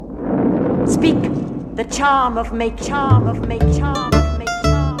Speak the charm of make, charm of make, charm of make,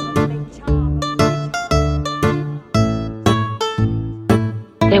 charm of make, charm of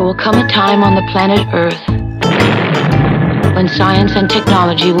make. There will come a time on the planet Earth when science and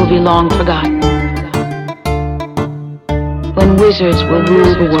technology will be long forgotten. When wizards will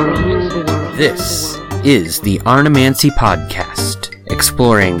rule the world. This is the Arnemancy Podcast,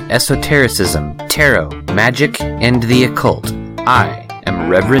 exploring esotericism, tarot, magic, and the occult. I am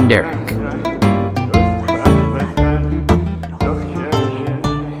Reverend Eric.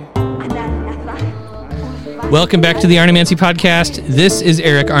 Welcome back to the Arnemancy Podcast. This is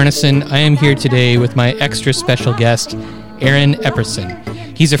Eric Arneson. I am here today with my extra special guest, Aaron Epperson.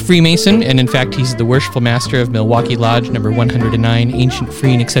 He's a Freemason, and in fact, he's the Worshipful Master of Milwaukee Lodge number 109, Ancient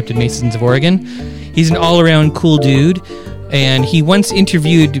Free and Accepted Masons of Oregon. He's an all-around cool dude, and he once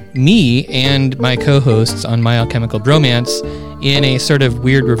interviewed me and my co-hosts on My Alchemical Bromance in a sort of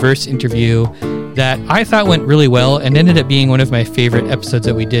weird reverse interview that I thought went really well and ended up being one of my favorite episodes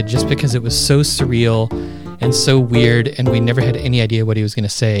that we did just because it was so surreal and so weird, and we never had any idea what he was going to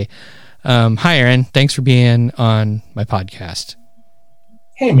say. Hi, Aaron. Thanks for being on my podcast.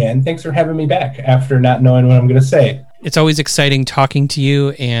 Hey, man. Thanks for having me back after not knowing what I'm going to say. It's always exciting talking to you,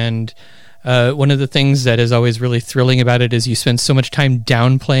 and one of the things that is always really thrilling about it is you spend so much time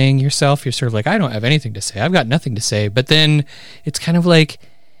downplaying yourself. You're sort of like, I don't have anything to say. I've got nothing to say. But then it's kind of like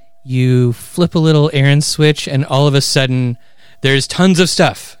you flip a little Aaron switch, and all of a sudden there's tons of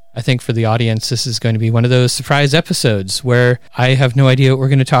stuff. I think for the audience, this is going to be one of those surprise episodes where I have no idea what we're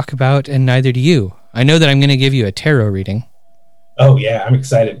going to talk about, and neither do you. I know that I'm going to give you a tarot reading. Oh, yeah, I'm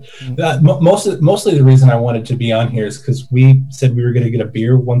excited. Mostly the reason I wanted to be on here is because we said we were going to get a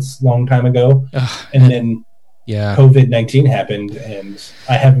beer once a long time ago, and then COVID-19 happened, and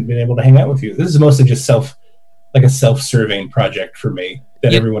I haven't been able to hang out with you. This is mostly just a self-serving project for me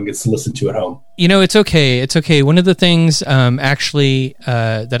that everyone gets to listen to at home. You know, it's okay. It's okay. One of the things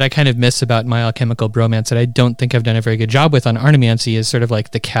that I kind of miss about My Alchemical Bromance that I don't think I've done a very good job with on Arnemancy is sort of like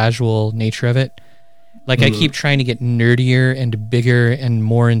the casual nature of it. Like I keep trying to get nerdier and bigger and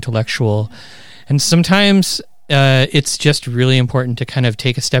more intellectual. And sometimes it's just really important to kind of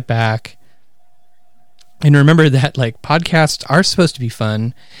take a step back and remember that like podcasts are supposed to be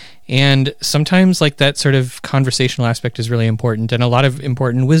fun. And sometimes like that sort of conversational aspect is really important, and a lot of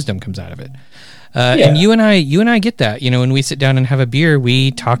important wisdom comes out of it. And you and I get that. You know, when we sit down and have a beer,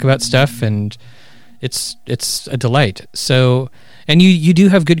 we talk about stuff, and it's a delight. So, and you do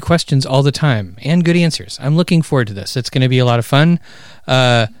have good questions all the time and good answers. I'm looking forward to this. It's going to be a lot of fun.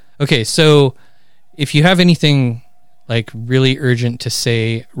 Okay, so if you have anything like really urgent to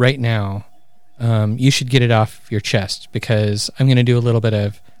say right now, you should get it off your chest, because I'm going to do a little bit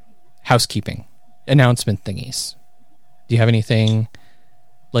of housekeeping announcement thingies. Do you have anything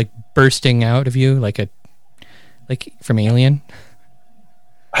like bursting out of you like from Alien?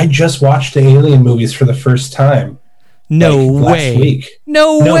 I just watched the Alien movies for the first time. No way. Last week.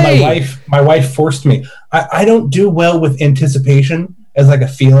 No way. My wife forced me. I don't do well with anticipation as like a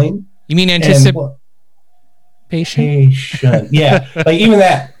feeling. You mean anticipation? Yeah. Like even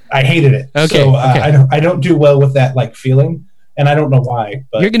that, I hated it. Okay. So I don't do well with that like feeling. And I don't know why.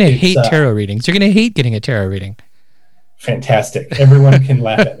 But you're going to hate tarot readings. You're going to hate getting a tarot reading. Fantastic. Everyone can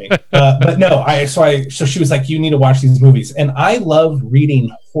laugh at me. But no, so she was like, you need to watch these movies. And I love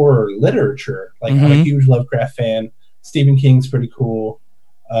reading horror literature. Like I'm a huge Lovecraft fan. Stephen King's pretty cool.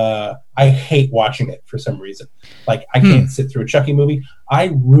 I hate watching it for some reason. Like I can't sit through a Chucky movie.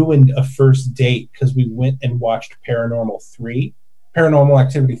 I ruined a first date because we went and watched Paranormal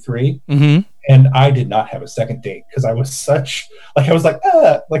Activity 3. And I did not have a second date because I was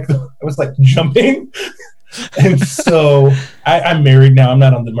jumping. And so I'm married now. I'm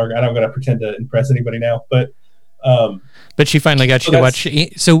not on the market. I'm going to pretend to impress anybody now. But she finally got you to watch.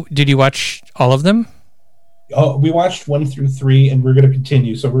 So did you watch all of them? Oh, we watched 1 through 3, and we're going to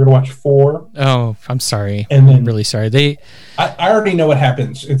continue. So we're going to watch 4. Oh, I'm sorry. And then, I'm really sorry. I already know what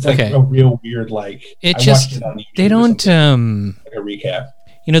happens. It's like a real weird like. It just they don't like a recap.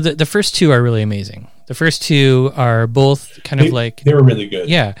 You know, the first 2 are really amazing. The first 2 are both they were really good.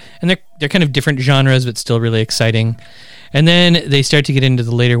 Yeah, and they're kind of different genres, but still really exciting. And then they start to get into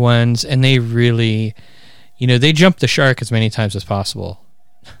the later ones, and they really, they jump the shark as many times as possible.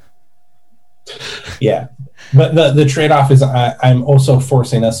 Yeah, but the trade-off is I'm also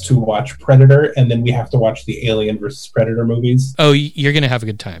forcing us to watch Predator, and then we have to watch the Alien versus Predator movies. Oh, you're gonna have a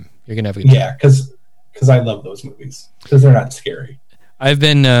good time. Yeah, because I love those movies because they're not scary. I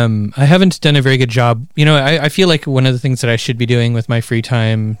haven't done a very good job. I feel like one of the things that I should be doing with my free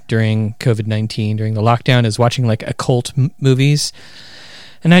time during COVID-19, during the lockdown, is watching like occult movies.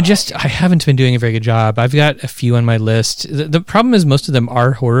 And I haven't been doing a very good job. I've got a few on my list. The problem is most of them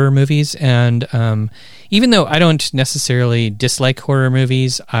are horror movies, and even though I don't necessarily dislike horror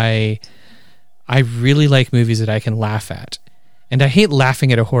movies, I really like movies that I can laugh at. And I hate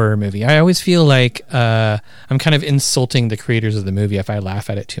laughing at a horror movie. I always feel like I'm kind of insulting the creators of the movie if I laugh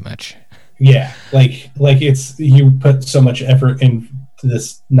at it too much. Yeah, like it's, you put so much effort into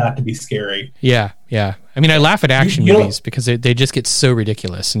this not to be scary. Yeah. I mean, I laugh at action movies because they just get so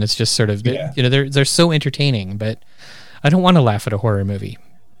ridiculous, and it's just sort of they're so entertaining. But I don't want to laugh at a horror movie.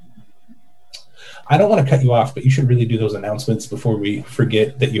 I don't want to cut you off, but you should really do those announcements before we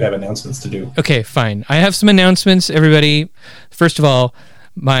forget that you have announcements to do. Okay, fine. I have some announcements, everybody. First of all,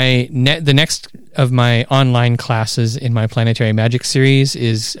 the next of my online classes in my Planetary Magic series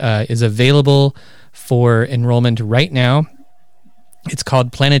is available for enrollment right now. It's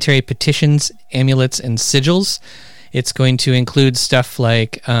called Planetary Petitions, Amulets, and Sigils. It's going to include stuff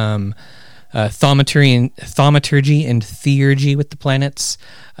like thaumaturgy and theurgy with the planets,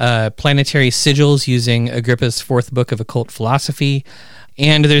 planetary sigils using Agrippa's fourth book of occult philosophy,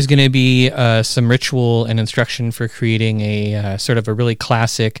 and there's going to be some ritual and instruction for creating a sort of a really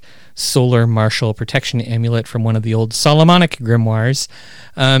classic solar martial protection amulet from one of the old Solomonic grimoires.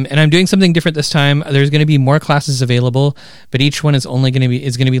 And I'm doing something different this time. There's going to be more classes available, but each one is only going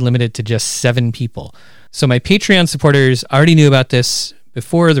to be limited to just 7 people. So my Patreon supporters already knew about this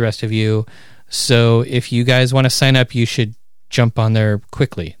before the rest of you. So if you guys want to sign up, you should jump on there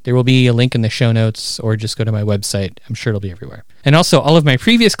quickly. There will be a link in the show notes, or just go to my website. I'm sure it'll be everywhere. And also, all of my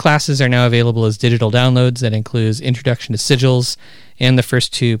previous classes are now available as digital downloads. That includes Introduction to Sigils and the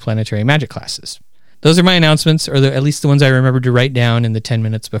first 2 Planetary Magic classes. Those are my announcements, or at least the ones I remembered to write down in the 10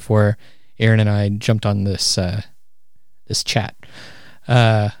 minutes before Aaron and I jumped on this chat.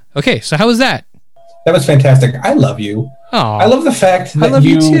 Okay, so how was that? That was fantastic. I love you. Aw, I love the fact that I love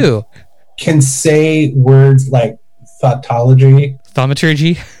you too. Can say words like tautology.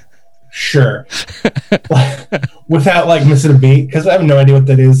 Thaumaturgy? Sure. Without like missing a beat, because I have no idea what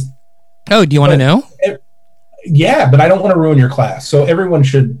that is. Oh, do you want to know? Yeah, but I don't want to ruin your class. So everyone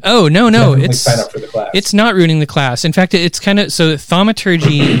should it's sign up for the class. It's not ruining the class. In fact, it's kind of, so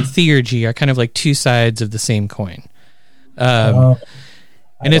thaumaturgy and theurgy are kind of like 2 sides of the same coin. And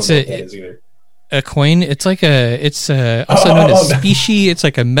it's a coin. It's like also known as specie. It's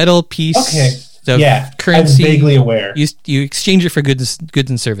like a metal piece of currency. I'm vaguely aware. You exchange it for goods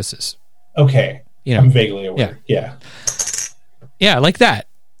and services. Okay. I'm vaguely aware. Yeah, like that.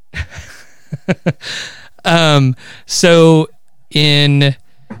 So in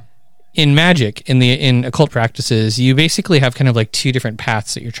magic, in occult practices, you basically have kind of like 2 different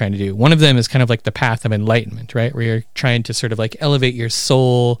paths that you're trying to do. One of them is kind of like the path of enlightenment, right? Where you're trying to sort of like elevate your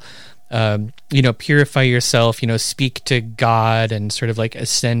soul, purify yourself, speak to God and sort of like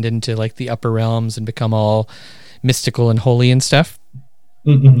ascend into like the upper realms and become all mystical and holy and stuff.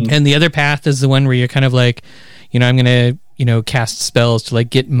 Mm-hmm. And the other path is the one where you're kind of like, I'm going to, cast spells to like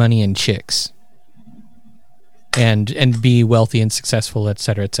get money and chicks and be wealthy and successful, et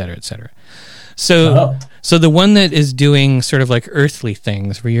cetera, et cetera, et cetera. So the one that is doing sort of like earthly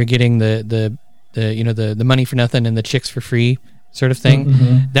things where you're getting the money for nothing and the chicks for free sort of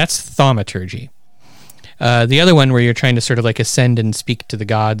thing, that's thaumaturgy. The other one where you're trying to sort of like ascend and speak to the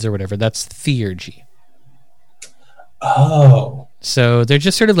gods or whatever, that's theurgy. Oh. So they're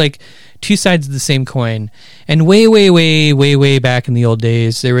just sort of like 2 sides of the same coin. And way back in the old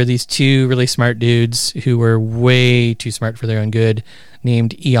days, there were these 2 really smart dudes who were way too smart for their own good,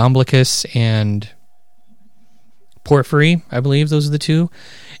 named Iamblichus and Porphyry, I believe those are the 2.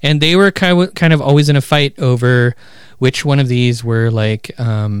 And they were kind of always in a fight over which one of these were like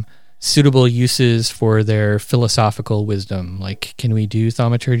suitable uses for their philosophical wisdom. Like, can we do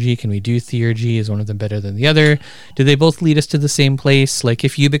thaumaturgy? Can we do theurgy? Is one of them better than the other? Do they both lead us to the same place? Like,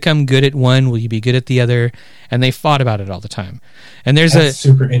 if you become good at one, will you be good at the other? And they fought about it all the time. And that's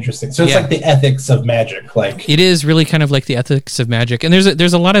super interesting. So it's like the ethics of magic. Like, it is really kind of like the ethics of magic. And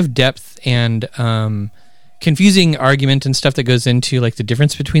there's a lot of depth and confusing argument and stuff that goes into like the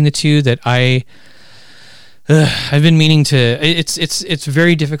difference between the 2 that I've been meaning to. It's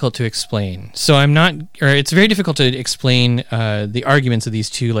very difficult to explain. So it's very difficult to explain the arguments of these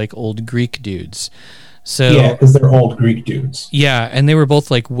 2 like old Greek dudes. So yeah, because they're old Greek dudes. Yeah, and they were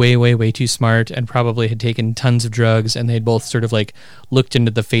both like way too smart and probably had taken tons of drugs, and they'd both sort of like looked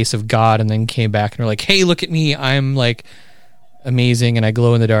into the face of God and then came back and were like, "Hey, look at me! I'm like amazing, and I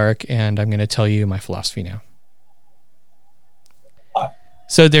glow in the dark, and I'm going to tell you my philosophy now."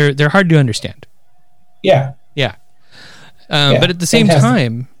 So they're hard to understand. Yeah. But at the same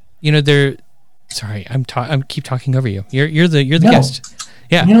time, Sorry, I'm keep talking over you. You're the No. guest.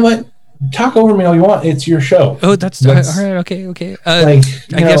 Yeah. You know what? Talk over me all you want. It's your show. Oh, that's all right. Okay. I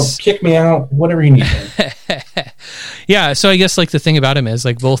guess kick me out, whatever you need. yeah. So I guess like the thing about him is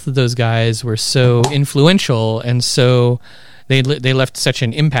like both of those guys were so influential, and so they left such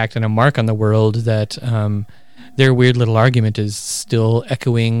an impact and a mark on the world that their weird little argument is still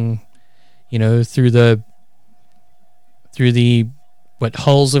echoing, through the what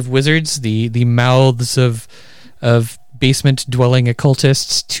halls of wizards, the mouths of basement dwelling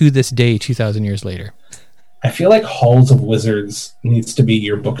occultists to this day, 2,000 years later. I feel like Halls of Wizards needs to be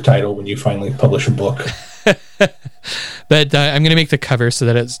your book title when you finally publish a book. But I'm going to make the cover so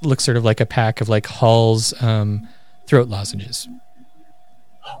that it looks sort of like a pack of like Hall's throat lozenges.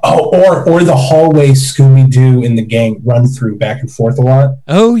 Oh, or the hallway Scooby-Doo and the gang run through back and forth a lot.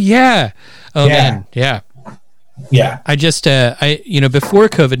 Oh yeah. Oh Yeah. man. Yeah. Yeah. I just before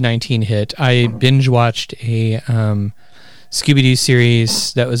COVID-19 hit, I binge watched a Scooby-Doo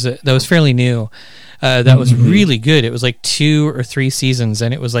series that was fairly new. That was really good. It was like 2 or 3 seasons,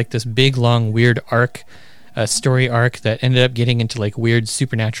 and it was like this big, long, weird story arc that ended up getting into like weird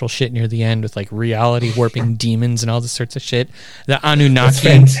supernatural shit near the end with like reality warping demons and all this sorts of shit. The Anunnaki. That's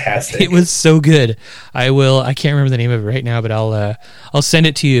fantastic. It was so good. I can't remember the name of it right now, but I'll send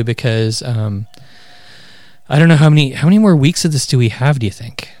it to you because I don't know how many more weeks of this do we have, do you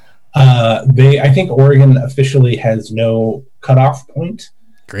think? I think Oregon officially has no cutoff point.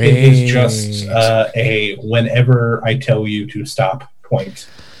 Great. It is just a whenever I tell you to stop point.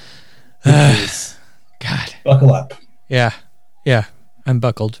 God. Buckle up. Yeah. I'm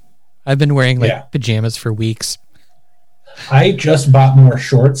buckled. I've been wearing pajamas for weeks. I just bought more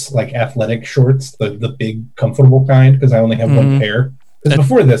shorts, like athletic shorts, the big comfortable kind, because I only have one pair. Because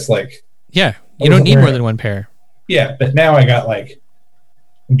before this, yeah, you don't need more than one pair. Yeah, but now I got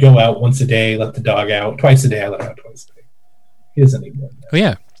go out once a day, let the dog out. Twice a day, I let him out twice a day. He doesn't need more than that. Oh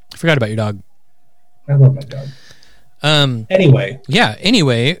yeah, I forgot about your dog. I love my dog. Anyway,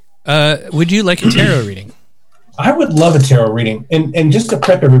 would you like a tarot reading? I would love a tarot reading. And just to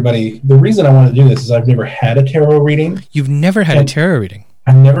prep everybody, the reason I want to do this is I've never had a tarot reading. You've never had a tarot reading?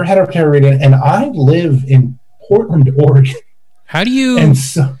 I've never had a tarot reading, and I live in Portland, Oregon. How do you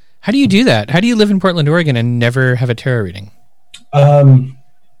do that? How do you live in Portland, Oregon and never have a tarot reading?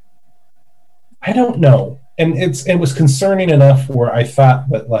 I don't know. And it was concerning enough where I thought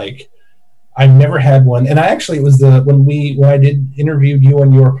that I've never had one. And it was when I did interviewed you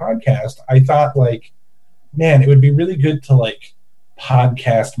on your podcast, I thought man, it would be really good to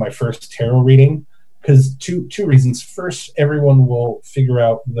podcast my first tarot reading, because two reasons. First, everyone will figure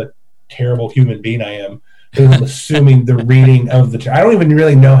out the terrible human being I am. I'm assuming the reading of I don't even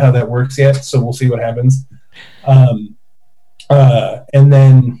really know how that works yet, so we'll see what happens.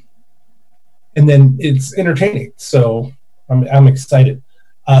 And then it's entertaining, so I'm excited.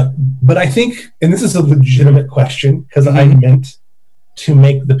 But I think, and this is a legitimate question, because I meant to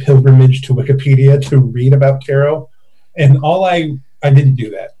make the pilgrimage to Wikipedia to read about tarot, and I didn't do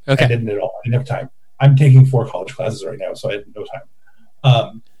that. Okay. I didn't at all. I didn't have time. I'm taking 4 college classes right now, so I had no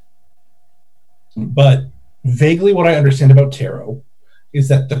time. But vaguely what I understand about tarot is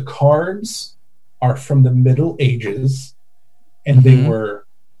that the cards are from the Middle Ages, and they were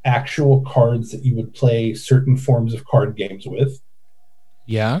actual cards that you would play certain forms of card games with.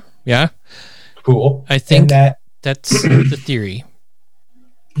 Yeah. Cool. I think that's the theory.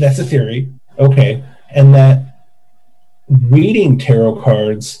 That's a theory. Okay. And that reading tarot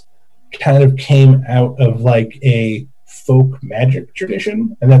cards kind of came out of a folk magic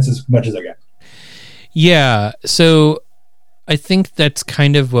tradition, and that's as much as I got. Yeah. So I think that's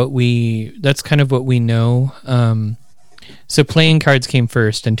kind of what we know. So playing cards came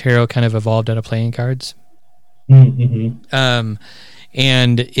first, and tarot kind of evolved out of playing cards. Mm-hmm.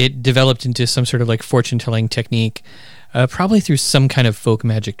 And it developed into some sort of fortune telling technique, probably through some kind of folk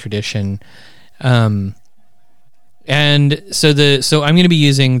magic tradition. And so I'm going to be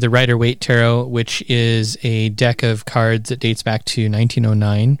using the Rider-Waite Tarot, which is a deck of cards that dates back to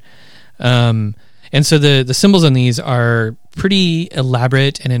 1909. And so the symbols on these are pretty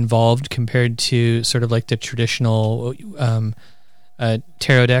elaborate and involved compared to sort of the traditional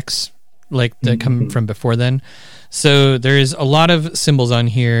tarot decks that come from before then. So there's a lot of symbols on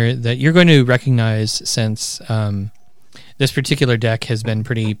here that you're going to recognize, since this particular deck has been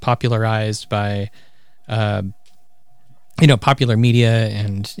pretty popularized by popular media,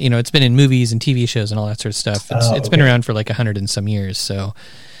 and it's been in movies and TV shows and all that sort of stuff. It's been around for 100 and some years. So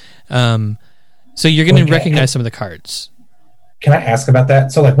so you're going to recognize some of the cards. Can I ask about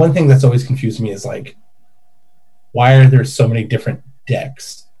that? So one thing that's always confused me is why are there so many different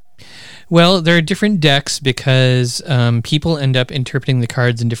decks? Well, there are different decks because people end up interpreting the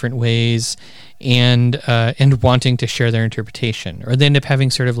cards in different ways and wanting to share their interpretation, or they end up having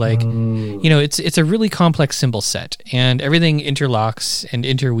sort of like, it's a really complex symbol set, and everything interlocks and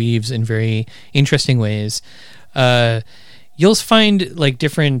interweaves in very interesting ways. You'll find like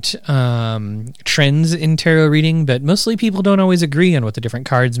different trends in tarot reading, but mostly people don't always agree on what the different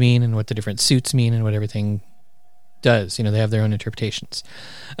cards mean and what the different suits mean and what everything does. They have their own interpretations.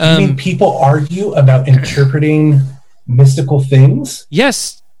 I mean, people argue about interpreting mystical things?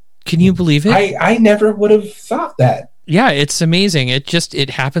 Yes. Can you believe it? I never would have thought that. Yeah, it's amazing. It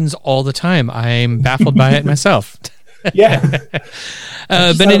happens all the time. I'm baffled by it myself. Yeah.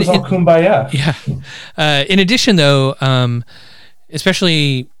 But it's all kumbaya. Yeah. In addition, though,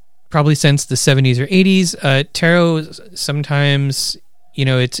 especially probably since the 70s or 80s, tarot sometimes,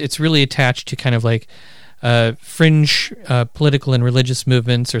 it's really attached to kind of like fringe political and religious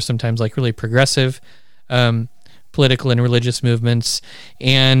movements, or sometimes like really progressive political and religious movements,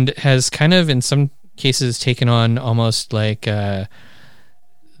 and has kind of in some cases taken on almost like the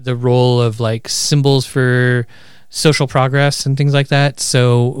role of like symbols for social progress and things like that.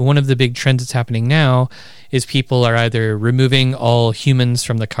 So one of the big trends that's happening now is people are either removing all humans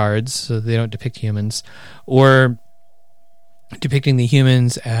from the cards so they don't depict humans, or depicting the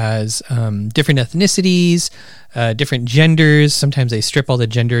humans as different ethnicities, different genders. Sometimes they strip all the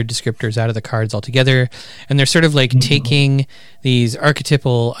gender descriptors out of the cards altogether, and they're sort of like taking these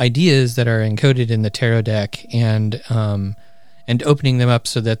archetypal ideas that are encoded in the tarot deck and opening them up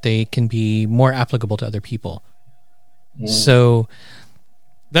so that they can be more applicable to other people. So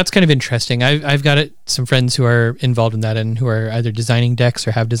that's kind of interesting. I've got some friends who are involved in that and who are either designing decks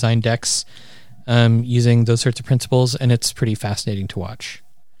or have designed decks using those sorts of principles, and it's pretty fascinating to watch.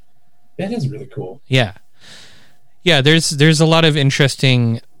 That is really cool. Yeah. There's a lot of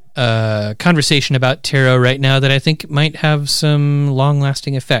interesting conversation about tarot right now that I think might have some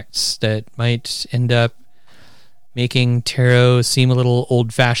long-lasting effects that might end up making tarot seem a little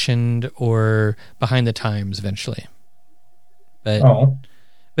old-fashioned or behind the times eventually. But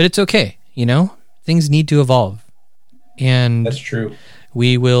it's okay, things need to evolve, and that's true.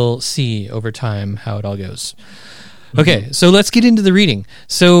 We will see over time how it all goes. Okay, so let's get into the reading.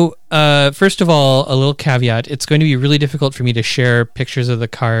 So first of all, a little caveat: it's going to be really difficult for me to share pictures of the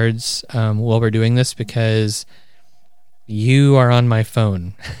cards while we're doing this because you are on my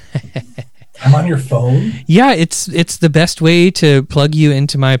phone. I'm on your phone? Yeah, it's the best way to plug you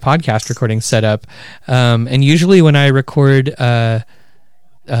into my podcast recording setup. And usually when I record,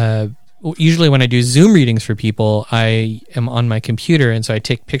 usually when I do Zoom readings for people, I am on my computer, and so I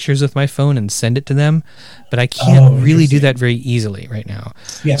take pictures with my phone and send it to them. But I can't really do that very easily right now.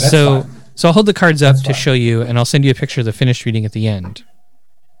 Yeah, that's fine. So I'll hold the cards up to show you, and I'll send you a picture of the finished reading at the end.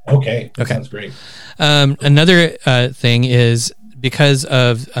 Okay. Sounds great. Another thing is, because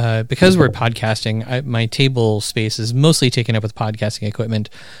we're podcasting, my table space is mostly taken up with podcasting equipment.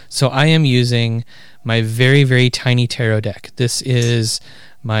 So I am using my very, very tiny tarot deck. This is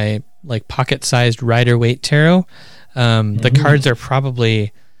my like pocket-sized Rider-Waite tarot. The cards are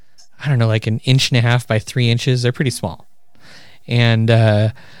probably, like 1.5 inches by 3 inches. They're pretty small. And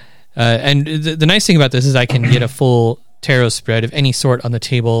the nice thing about this is I can get a full tarot spread of any sort on the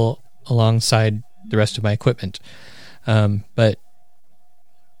table alongside the rest of my equipment. But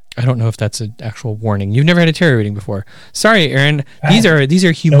I don't know if that's an actual warning. You've never had a tarot reading before. Sorry, Aaron. These are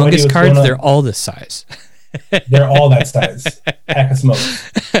humongous cards. They're all this size. They're all that size. Pack of smoke.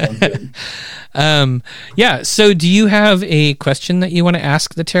 Sounds good. Yeah. So do you have a question that you want to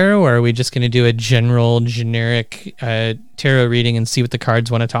ask the tarot, or are we just going to do a generic tarot reading and see what the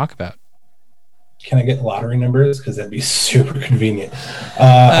cards want to talk about? Can I get lottery numbers? Because that'd be super convenient.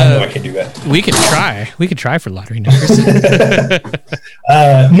 I know I can do that. We could try. We could try for lottery numbers.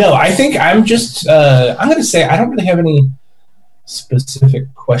 No, I think I'm just... I'm going to say I don't really have any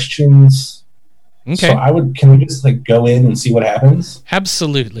specific questions. Okay. So can we just go in and see what happens?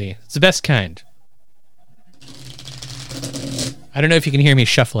 Absolutely. It's the best kind. I don't know if you can hear me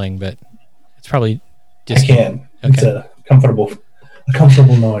shuffling, but it's probably I can. Okay. It's a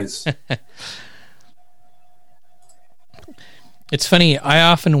comfortable noise. It's funny. I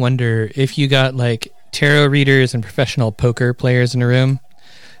often wonder if you got tarot readers and professional poker players in a room,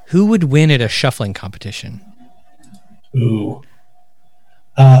 who would win at a shuffling competition? Ooh.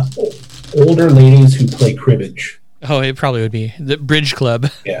 Older ladies who play cribbage. Oh, it probably would be the Bridge Club.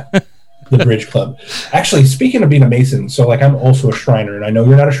 Yeah, the Bridge Club. Actually, speaking of being a Mason, so I'm also a Shriner, and I know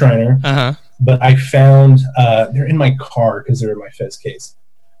you're not a Shriner, but I found they're in my car because they're in my Fez case.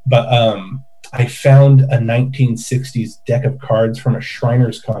 But I found a 1960s deck of cards from a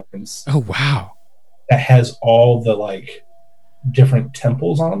Shriners Conference. Oh, wow. That has all the like different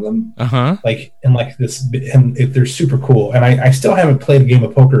temples on them. Like, and like this, and they're super cool. And I still haven't played a game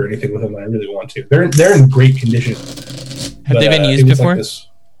of poker or anything with them, and I really want to. They're in great condition. Have they been used before? Like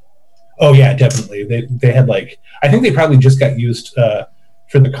oh yeah, definitely. They had like, I think they probably just got used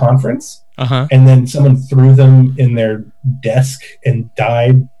for the conference, and then someone threw them in their desk and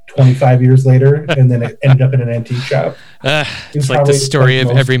died 25 years later, and then it ended up in an antique shop. It's like the story of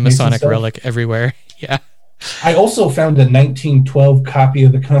every Masonic relic everywhere. Yeah. I also found a 1912 copy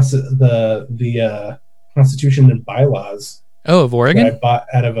of the Constitution and Bylaws. Oh, of Oregon? That I bought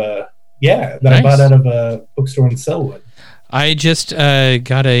out of I bought out of a bookstore in Selwood. I just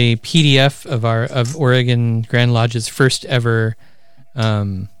got a PDF of Oregon Grand Lodge's first ever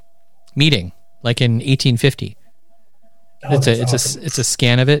meeting, like in 1850. Oh, it's a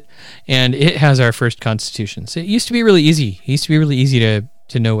scan of it, and it has our first Constitution. So it used to be really easy. It used to be really easy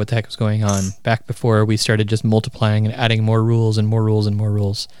to know what the heck was going on back before we started just multiplying and adding more rules and more rules and more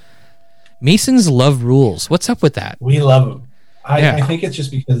rules. Masons love rules. What's up with that? We love them. I think it's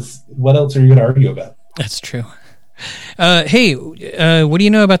just because what else are you going to argue about? That's true. Hey, what do you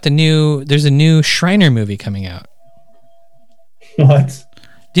know about there's a new Shriner movie coming out? What?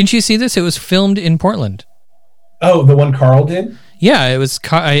 Didn't you see this? It was filmed in Portland. Oh, the one Carl did? Yeah, it was.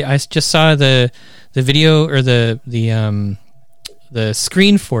 I just saw the video or the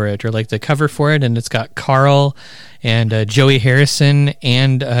screen for it, or like the cover for it, and it's got Carl and Joey Harrison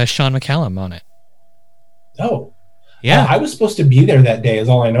and Sean McCallum on it. Oh, yeah. I was supposed to be there that day. Is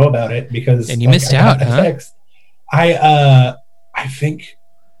all I know about it because and you missed out, huh? Text. I think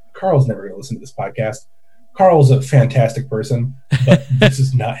Carl's never going to listen to this podcast. Carl's a fantastic person, but this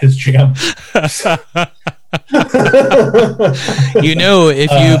is not his jam. You know,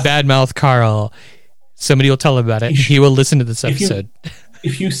 if you badmouth Carl, somebody will tell him about it. He will listen to this episode.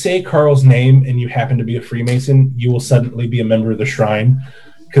 If you say Carl's name and you happen to be a Freemason, you will suddenly be a member of the shrine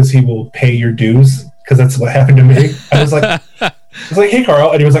because he will pay your dues. Because that's what happened to me. I was like, "Hey,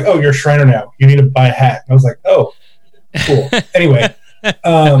 Carl," and he was like, "Oh, you're a Shriner now. You need to buy a hat." And I was like, "Oh, cool." Anyway,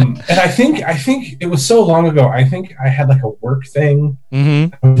 and I think it was so long ago. I think I had like a work thing.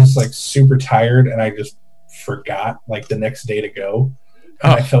 I was just like super tired, and I just forgot like the next day to go.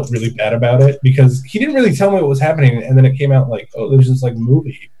 And I felt really bad about it because he didn't really tell me what was happening, and then it came out like, "Oh, there's this like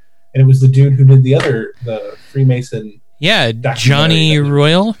movie," and it was the dude who did the Freemason. Yeah, Johnny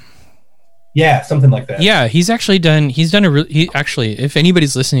Royal. Yeah, something like that. Yeah, he's done if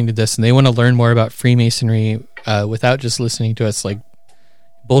anybody's listening to this and they want to learn more about Freemasonry without just listening to us like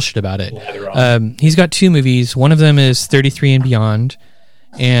bullshit about it, he's got 2 movies. One of them is 33 and Beyond,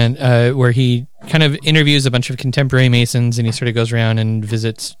 and where he kind of interviews a bunch of contemporary Masons, and he sort of goes around and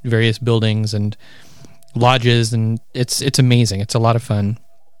visits various buildings and lodges, and it's amazing. It's a lot of fun.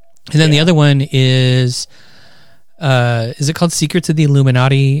 And then the other one is it called Secrets of the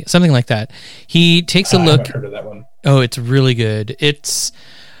Illuminati? Something like that. He takes a look. I haven't heard of that one. Oh, it's really good. It's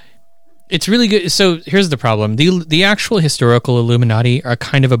really good. So here's the problem. The actual historical Illuminati are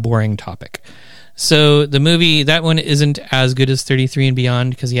kind of a boring topic. So the movie, that one isn't as good as 33 and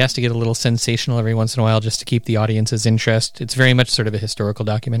Beyond because he has to get a little sensational every once in a while just to keep the audience's interest. It's very much sort of a historical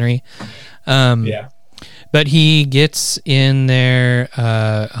documentary. Yeah. But he gets in there,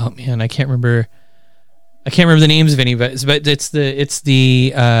 oh man, I can't remember the names of any of it, but it's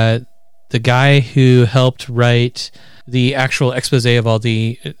the guy who helped write the actual expose of all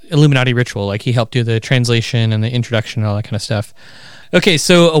the Illuminati ritual. Like he helped do the translation and the introduction and all that kind of stuff. Okay,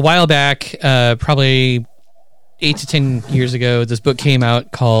 so a while back, probably 8 to 10 years ago, this book came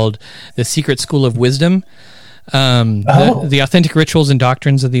out called The Secret School of Wisdom, the authentic rituals and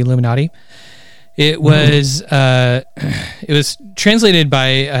doctrines of the Illuminati. It was translated by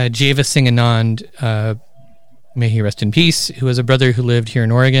Jeva Singh Anand, may he rest in peace, who was a brother who lived here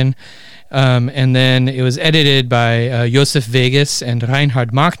in Oregon. And then it was edited by Josef Vegas and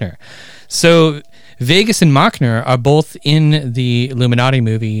Reinhard Machner. So Vegas and Machner are both in the Illuminati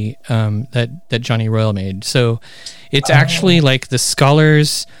movie that Johnny Royal made. So it's actually like the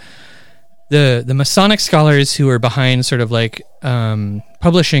scholars, the Masonic scholars who are behind sort of like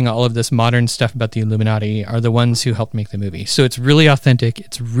publishing all of this modern stuff about the Illuminati are the ones who helped make the movie. So it's really authentic.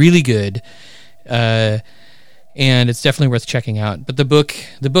 It's really good. And it's definitely worth checking out. But the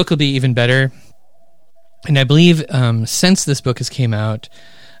book will be even better. And I believe since this book has came out,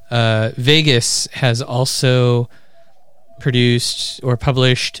 Vegas has also produced or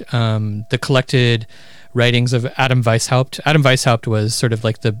published the collected writings of Adam Weishaupt. Adam Weishaupt was sort of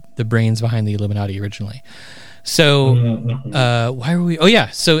like the brains behind the Illuminati originally. So, Mm-hmm. why were we? Oh yeah.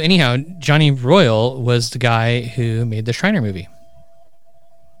 So anyhow, Johnny Royal was the guy who made the Shriner movie,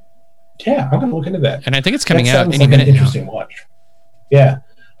 Yeah, I'm gonna look into that. and I think it's coming That out sounds any like minute an now. interesting watch. Yeah,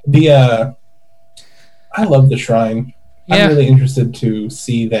 I love The Shrine. Yeah. I'm really interested to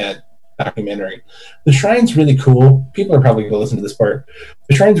see that documentary. The Shrine's really cool. People are probably going to listen to this part.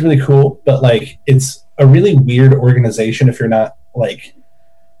 The Shrine's really cool, but like it's a really weird organization if you're not like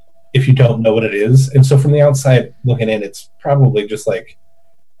if you don't know what it is. And so from the outside looking in, it's probably just like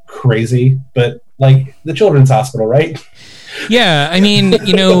crazy, but like the Children's Hospital, right? Yeah, I mean,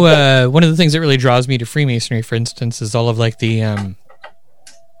 one of the things that really draws me to Freemasonry, for instance, is all of like the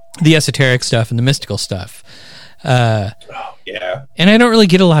esoteric stuff and the mystical stuff. Yeah. And I don't really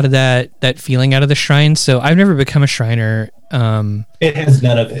get a lot of that feeling out of the Shrine, so I've never become a Shriner. It has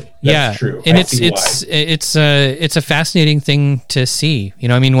none of it. That's true. And I it's see why. it's a fascinating thing to see.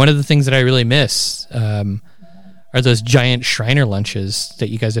 I mean, one of the things that I really miss are those giant Shriner lunches that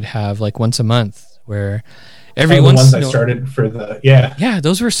you guys would have like once a month, where every the once ones in I a- started for the yeah.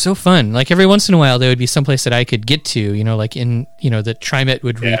 those were so fun. Like every once in a while, there would be someplace that I could get to, like in the TriMet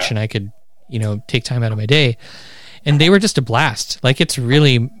would reach, Yeah. and I could take time out of my day. And they were just a blast. Like it's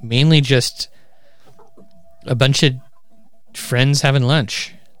really mainly just a bunch of friends having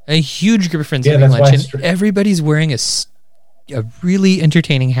lunch. A huge group of friends Yeah, having that's why lunch. And everybody's wearing a really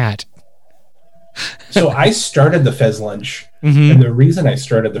entertaining hat. So I started the Fez lunch, Mhm. and the reason I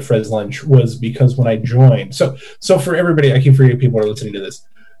started the Fez lunch was because when I joined. So for everybody, I keep forgetting people are listening to this.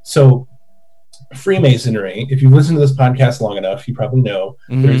 So Freemasonry, if you've listened to this podcast long enough, you probably know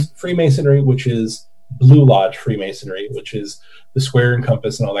Mhm. there's Freemasonry, which is Blue Lodge Freemasonry, which is the square and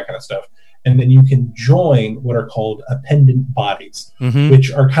compass and all that kind of stuff. And then you can join what are called appendant bodies, Mhm.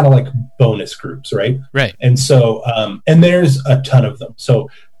 which are kind of like bonus groups, right? Right. And so, and there's a ton of them. So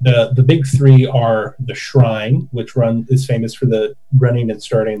the big three are the Shrine, which is famous for the running and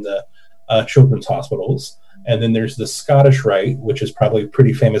starting the children's hospitals. And then there's the Scottish Rite, which is probably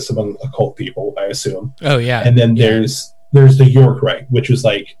pretty famous among occult people, I assume. Oh yeah. And then Yeah. there's the York Rite, which is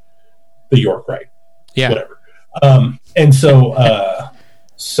like the York Rite, Yeah. whatever. And so,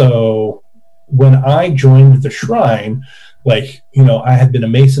 so when I joined the Shrine, like, I had been a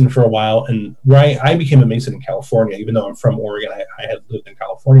Mason for a while, and I became a Mason in California, even though I'm from Oregon. I had lived in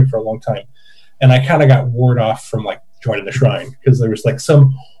California for a long time, and I kind of got ward off from like joining the Shrine because there was like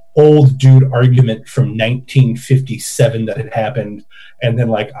some old dude argument from 1957 that had happened, and then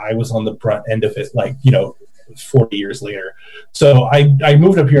like I was on the brunt end of it, like 40 years later. So I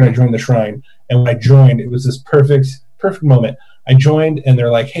moved up here and I joined the Shrine, and when I joined, it was this perfect moment. I joined, and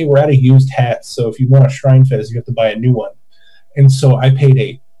they're like, "Hey, we're out of used hats, so if you want a Shrine Fez, you have to buy a new one." And so I paid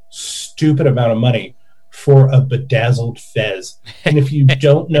a stupid amount of money for a bedazzled fez. And if you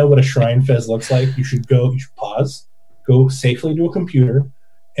don't know what a Shrine Fez looks like, you should pause, go safely to a computer,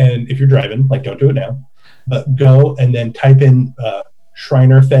 and if you're driving, like don't do it now, but go and then type in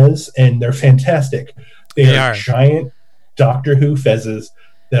Shriner Fez, and they're fantastic. They are giant Doctor Who fezzes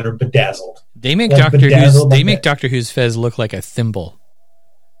that are bedazzled. They make Like Doctor bedazzled Who's like that. Doctor Who's fez look like a thimble.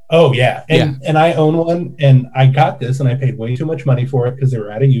 Oh yeah. And I own one, and I got this, and I paid way too much money for it because they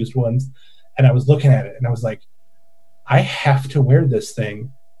were out of used ones. And I was looking at it, and I was like, I have to wear this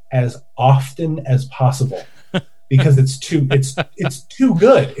thing as often as possible because it's too good. It's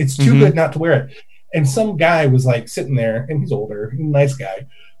too good not to wear it. And some guy was like sitting there, and he's older, nice guy,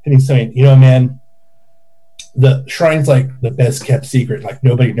 and he's saying, man, the Shrine's like the best kept secret. Like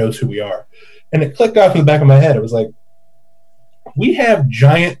nobody knows who we are. And it clicked off in the back of my head. It was like, we have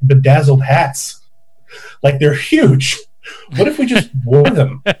giant bedazzled hats. Like they're huge. What if we just wore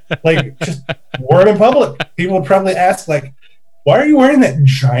them? Like just wore them in public. People would probably ask like, why are you wearing that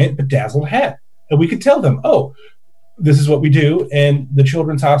giant bedazzled hat? And we could tell them, oh, this is what we do. And the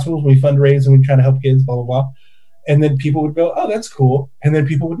children's hospitals, we fundraise and we try to help kids, blah, blah, blah. And then people would go, oh, that's cool. And then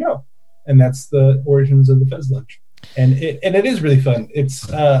people would know. And that's the origins of the Fez lunch. And it is really fun.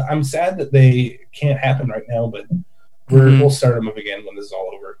 It's I'm sad that they can't happen right now, but we'll start them up again when this is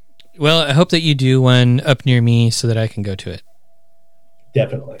all over. Well, I hope that you do one up near me so that I can go to it.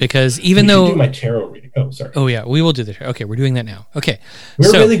 Definitely. Because we even should though do my tarot reading. Oh, sorry. Oh yeah, we will do that. Okay, we're doing that now. Okay.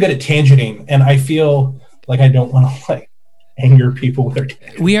 We're really good at tangenting, and I feel like I don't want to like anger people with our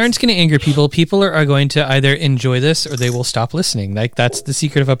tangents. We aren't going to anger people. People are going to either enjoy this or they will stop listening. Like that's the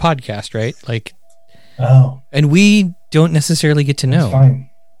secret of a podcast, right? Like and we don't necessarily get to know. It's fine.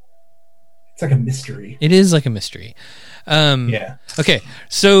 It's like a mystery. It is like a mystery. Yeah. Okay,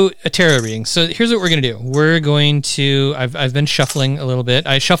 so a tarot reading. So here's what we're going to do. We're going to... I've been shuffling a little bit.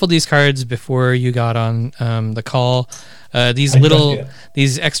 I shuffled these cards before you got on the call.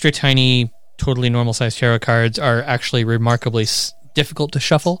 These extra tiny totally normal sized tarot cards are actually remarkably difficult to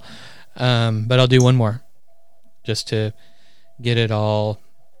shuffle. But I'll do one more just to get it all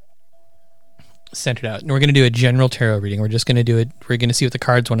centered out. And we're going to do a general tarot reading. We're just going to do it. We're going to see what the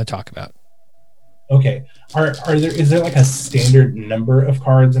cards want to talk about. Okay. Is there like a standard number of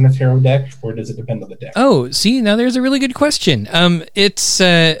cards in a tarot deck, or does it depend on the deck? Oh, see, now there's a really good question. It's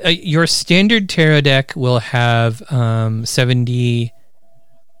your standard tarot deck will have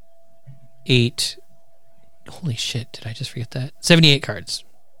 78. Holy shit! Did I just forget that? 78 cards.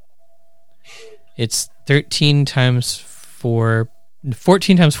 It's 13 times 4,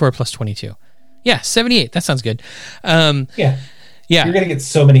 14 times 4 plus 22. Yeah, 78. That sounds good. Yeah. You're going to get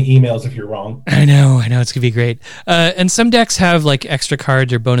so many emails if you're wrong. I know. It's going to be great. And some decks have like extra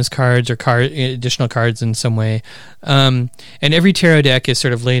cards or bonus cards or additional cards in some way. And every tarot deck is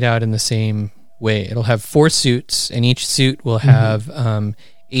sort of laid out in the same way. It'll have 4 suits, and each suit will have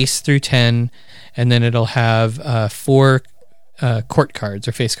ace through 10, and then it'll have 4 court cards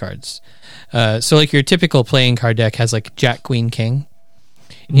or face cards. So like your typical playing card deck has like Jack, Queen, King.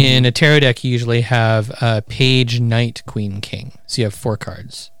 In a tarot deck, you usually have Page, Knight, Queen, King. So you have 4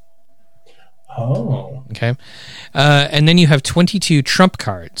 cards. Oh. Okay. And then you have 22 trump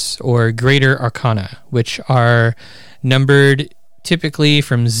cards, or greater arcana, which are numbered typically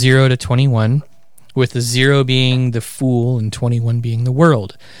from 0 to 21, with the 0 being the Fool and 21 being the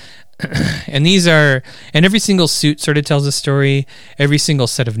World. And every single suit sort of tells a story. Every single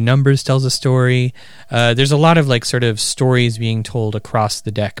set of numbers tells a story. There's a lot of like sort of stories being told across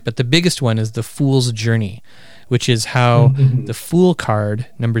the deck, but the biggest one is the Fool's Journey, which is how the Fool card,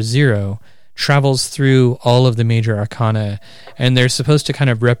 number 0, travels through all of the major arcana, and they're supposed to kind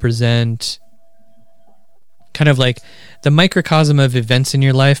of represent kind of like the microcosm of events in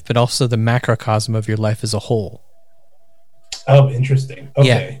your life, but also the macrocosm of your life as a whole. Oh, interesting. Okay.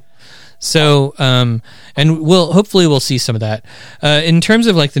 Yeah. So, and hopefully we'll see some of that. In terms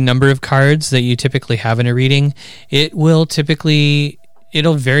of like the number of cards that you typically have in a reading, it'll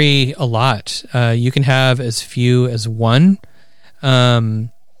vary a lot. You can have as few as 1, and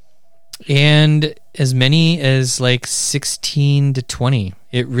as many as like 16 to 20.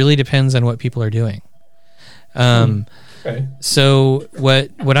 It really depends on what people are doing. Okay. So what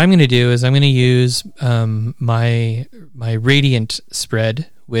I'm going to do is I'm going to use my Radiant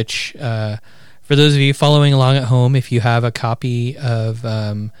spread, which for those of you following along at home, if you have a copy of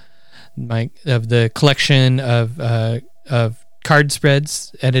the collection of card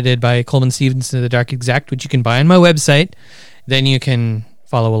spreads edited by Coleman Stevenson of the Dark Exact, which you can buy on my website, then you can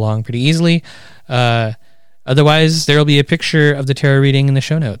follow along pretty easily. Otherwise, there will be a picture of the tarot reading in the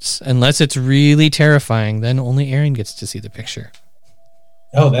show notes. Unless it's really terrifying, then only Aaron gets to see the picture.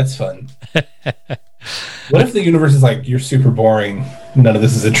 Oh, that's fun. What if the universe is like, you're super boring, none of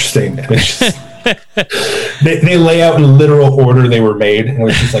this is interesting, and it's just they lay out in literal order they were made, and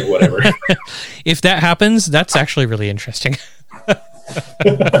it's just like, whatever. If that happens, that's actually really interesting.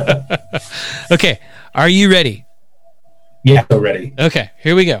 Okay, are you ready? Yeah, so ready. Okay,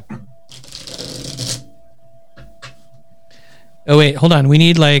 here we go. Oh wait, hold on. We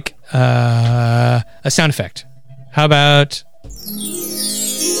need like a sound effect. How about...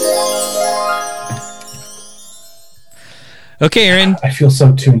 Okay, Aaron. I feel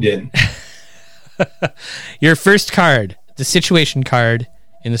so tuned in. Your first card, the situation card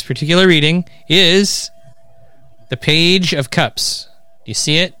in this particular reading, is the Page of Cups. Do you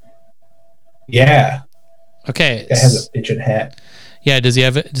see it? Yeah. Okay. Guy has a pigeon hat. Yeah. Does he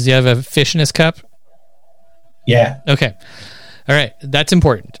have a fish in his cup? Yeah. Okay. All right. That's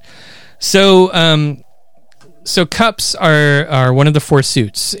important. So cups are one of the 4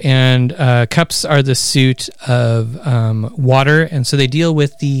 suits, and cups are the suit of water, and so they deal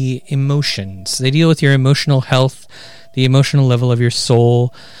with the emotions. They deal with your emotional health, the emotional level of your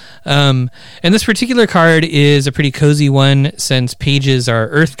soul. And this particular card is a pretty cozy one, since pages are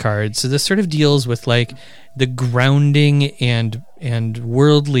earth cards. So this sort of deals with like the grounding and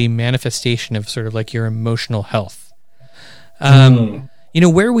worldly manifestation of sort of like your emotional health. You know,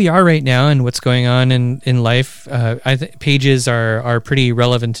 where we are right now and what's going on in life, I think pages are pretty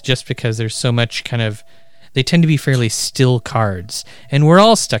relevant just because there's so much they tend to be fairly still cards, and we're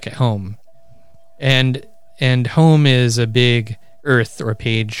all stuck at home, and home is a big earth or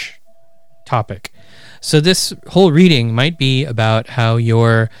page topic. So this whole reading might be about how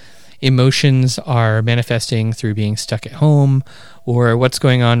your emotions are manifesting through being stuck at home, or what's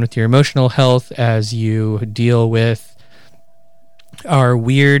going on with your emotional health as you deal with our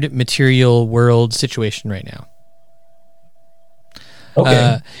weird material world situation right now.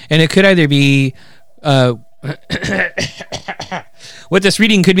 Okay. And it could either be what this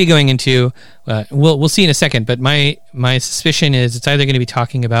reading could be going into, we'll see in a second. But my suspicion is it's either going to be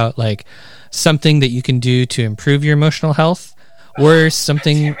talking about like something that you can do to improve your emotional health, or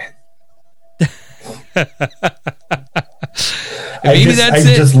something. Maybe that's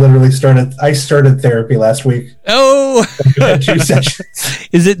it. Just literally started. I started therapy last week. Oh, I had 2 sessions.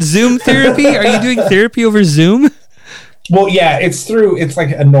 Is it Zoom therapy? Are you doing therapy over Zoom? Well, yeah, it's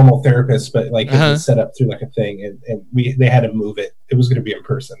like a normal therapist, but like it was set up through like a thing, and they had to move it. It was going to be in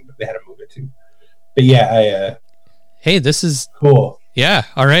person, but they had to move it too. But yeah, hey, this is cool. Yeah,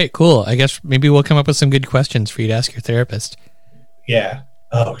 all right, cool. I guess maybe we'll come up with some good questions for you to ask your therapist. Yeah.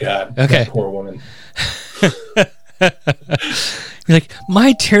 Oh God. Okay. That poor woman. You're like,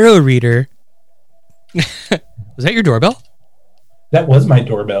 my tarot reader. Was that your doorbell? That was my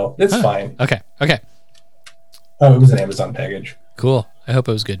doorbell. It's fine. Okay. Oh, it was an Amazon package. Cool. I hope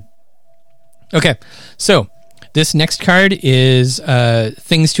it was good. Okay, so this next card is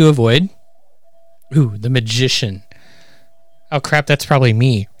things to avoid. Ooh, the Magician. Oh crap, that's probably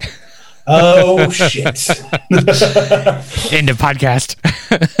me. Oh shit. End of podcast.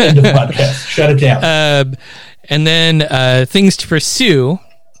 End of podcast. Shut it down. And then things to pursue.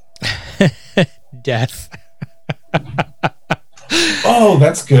 Death. Oh,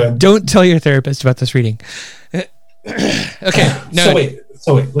 that's good. Don't tell your therapist about this reading. Okay. No. So wait.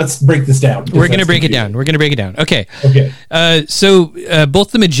 Let's break this down. We're going to break it down. Okay. Okay. So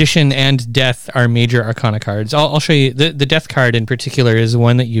both the Magician and Death are major Arcana cards. I'll show you. The Death card in particular is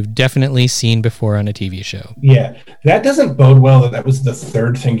one that you've definitely seen before on a TV show. Yeah. That doesn't bode well that was the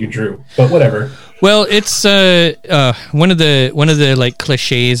third thing you drew, but whatever. Well, it's one of the like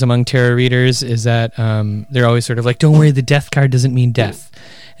cliches among tarot readers is that they're always sort of like, don't worry, the Death card doesn't mean death.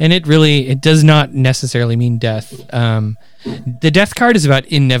 And it does not necessarily mean death. The Death card is about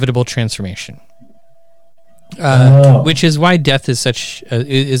inevitable transformation, which is why death is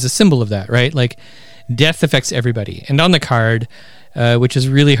is a symbol of that, right? Like, death affects everybody. And on the card, which is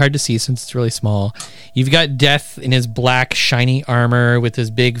really hard to see since it's really small, you've got Death in his black shiny armor with his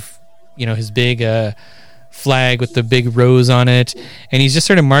big flag with the big rose on it, and he's just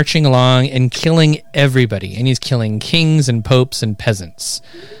sort of marching along and killing everybody, and he's killing kings and popes and peasants.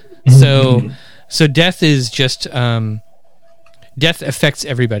 So death is just death affects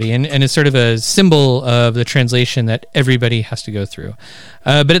everybody, and it's sort of a symbol of the translation that everybody has to go through.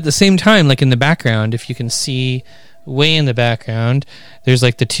 But at the same time, like in the background, if you can see way in the background, there's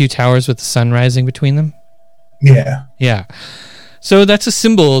like the 2 towers with the sun rising between them. Yeah. So that's a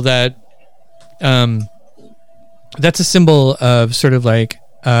symbol that that's a symbol of sort of like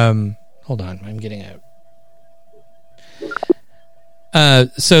hold on, I'm getting out.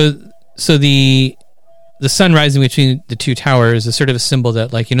 So the sun rising between the 2 towers is sort of a symbol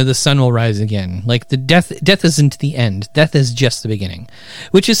that, like, the sun will rise again. Like, the death isn't the end. Death is just the beginning,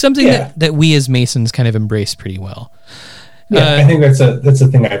 which is something that we as Masons kind of embrace pretty well. Yeah, I think that's a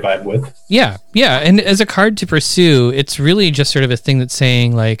thing I vibe with. Yeah. And as a card to pursue, it's really just sort of a thing that's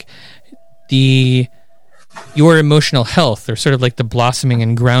saying, like, your emotional health, or sort of like the blossoming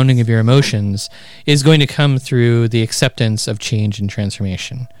and grounding of your emotions, is going to come through the acceptance of change and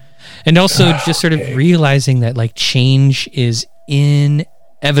transformation. And also just sort of realizing that, like, change is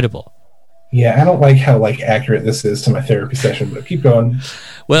inevitable. Yeah, I don't like how accurate this is to my therapy session, but keep going.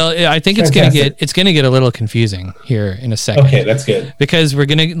 Well, I think it's going to get a little confusing here in a second. Okay, that's good. Because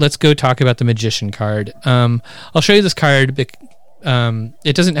let's go talk about the Magician card. I'll show you this card.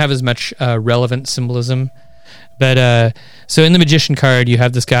 It doesn't have as much relevant symbolism, but so in the Magician card, you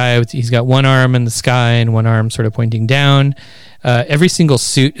have this guy he's got one arm in the sky and one arm sort of pointing down. Every single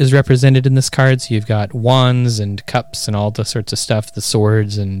suit is represented in this card, so you've got wands and cups and all the sorts of stuff. The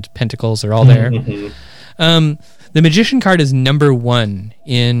swords and pentacles are all there. Mm-hmm. The Magician card is number 1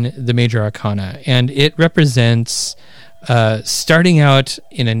 in the Major Arcana, and it represents starting out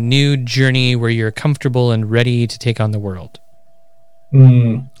in a new journey where you're comfortable and ready to take on the world.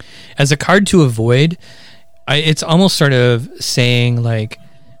 As a card to avoid, it's almost sort of saying, like,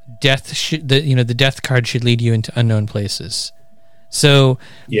 the Death card should lead you into unknown places. So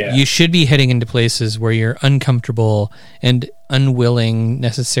you should be heading into places where you're uncomfortable and unwilling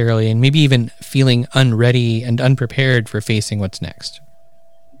necessarily, and maybe even feeling unready and unprepared for facing what's next.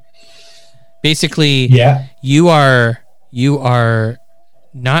 Basically, you are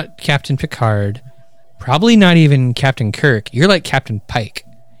not Captain Picard, probably not even Captain Kirk. You're like Captain Pike.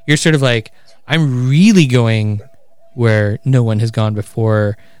 You're sort of like, I'm really going where no one has gone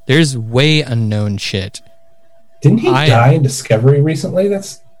before. There's way unknown shit. Didn't he die in Discovery recently?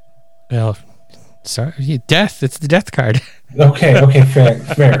 Sorry, death. It's the death card. Okay, fair.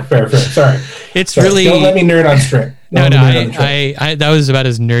 Sorry. It's Sorry. really Don't let me nerd on Strict. No, I that was about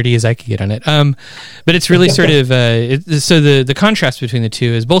as nerdy as I could get on it. But it's really sort of so the contrast between the two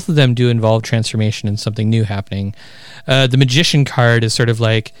is both of them do involve transformation and something new happening. The magician card is sort of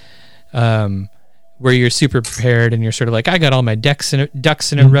like where you're super prepared and you're sort of like, I got all my ducks in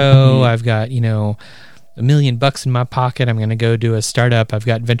a row. I've got $1 million in my pocket. I'm going to go do a startup. I've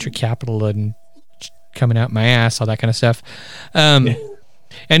got venture capital and coming out my ass, all that kind of stuff. And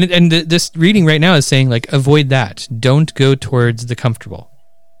this reading right now is saying, like, avoid that. Don't go towards the comfortable.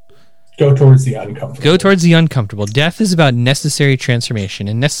 Go towards the uncomfortable. Go towards the uncomfortable. Death is about necessary transformation,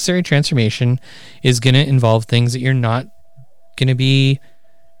 and necessary transformation is going to involve things that you're not going to be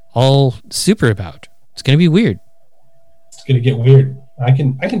all super about. It's going to be weird. It's going to get weird. I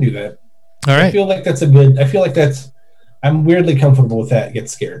can do that. All right. I feel like I'm weirdly comfortable with that. Get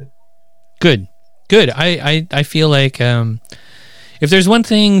scared. Good. I feel like if there's one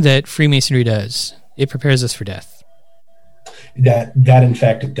thing that Freemasonry does, it prepares us for death. That in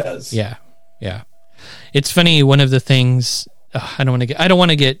fact it does. Yeah. It's funny. One of the things I don't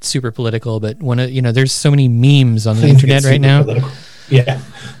want to get super political, but there's so many memes on the internet right now. Political. Yeah.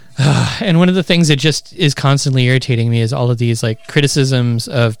 And one of the things that just is constantly irritating me is all of these like criticisms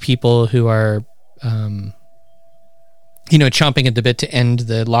of people who are, chomping at the bit to end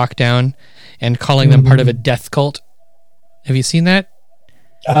the lockdown and calling them part of a death cult. Have you seen that?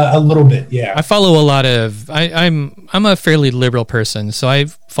 A little bit, yeah. I follow a lot of. I'm a fairly liberal person, so I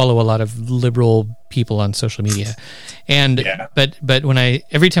follow a lot of liberal people on social media, and but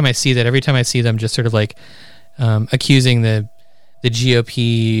every time I see them just sort of like accusing the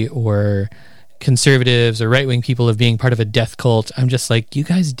GOP or conservatives or right wing people of being part of a death cult, I'm just like, you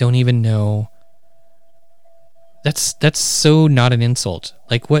guys don't even know. That's so not an insult.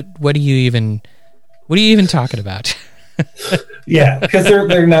 Like what are you even talking about? Yeah, because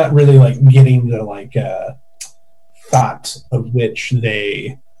they're not really like getting the like thought of which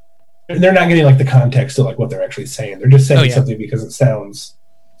they're not getting like the context of like what they're actually saying. They're just saying something because it sounds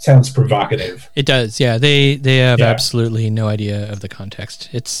provocative. It does, yeah. They have absolutely no idea of the context.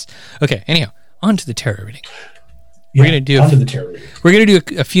 It's okay. Anyhow, on to the tarot reading. We're gonna do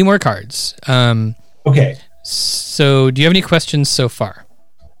a few more cards. Okay. So, do you have any questions so far?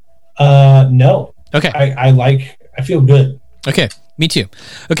 No. Okay. I feel good. Okay, me too.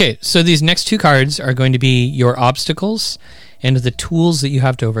 Okay, so these next two cards are going to be your obstacles and the tools that you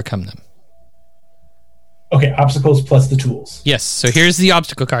have to overcome them. Okay, obstacles plus the tools. Yes, so here's the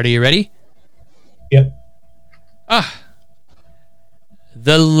obstacle card. Are you ready? Yep.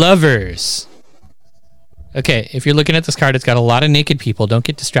 The Lovers. Okay, if you're looking at this card, it's got a lot of naked people. Don't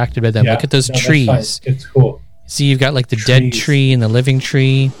get distracted by them. Look at those trees. That's fine. It's cool. See, you've got like the dead tree and the living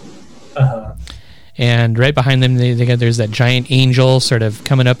tree. Uh-huh. And right behind them, there's that giant angel sort of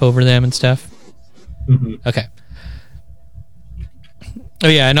coming up over them and stuff. Mm-hmm. Okay. Oh,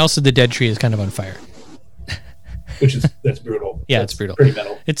 yeah, and also the dead tree is kind of on fire. That's brutal. Yeah, that's it's brutal. Pretty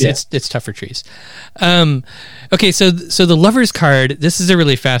metal. It's tough for trees. Okay, so the Lover's card, this is a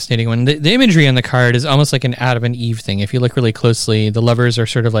really fascinating one. The imagery on the card is almost like an Adam and Eve thing. If you look really closely, the lovers are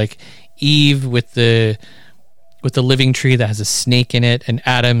sort of like Eve with the living tree that has a snake in it, and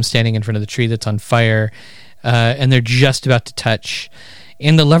Adam standing in front of the tree that's on fire, and they're just about to touch.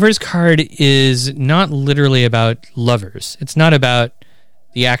 And the Lover's card is not literally about lovers. It's not about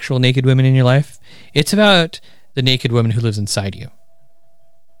the actual naked women in your life. It's about the naked woman who lives inside you.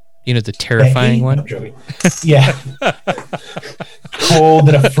 You know, the terrifying one? I'm joking. Yeah. Cold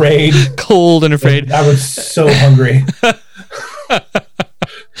and afraid. Cold and afraid. I was so hungry.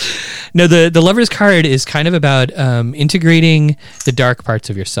 No, the Lover's card is kind of about integrating the dark parts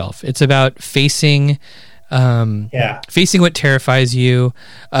of yourself. It's about facing what terrifies you.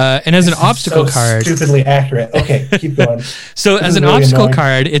 And as an obstacle card, stupidly accurate. Okay, keep going. So as an obstacle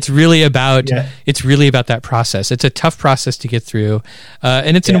card, it's really about that process. It's a tough process to get through,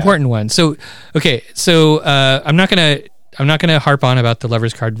 and it's an important one. So I'm not gonna harp on about the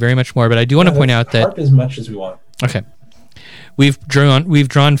Lover's card very much more, but I do want to point out that harp as much as we want. Okay. We've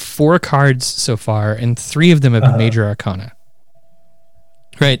drawn 4 cards so far, and 3 of them have been major arcana.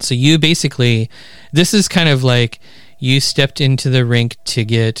 Right, so you basically, this is kind of like you stepped into the rink to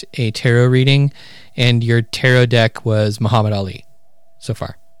get a tarot reading, and your tarot deck was Muhammad Ali so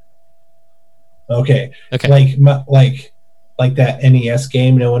far. Okay. Like that NES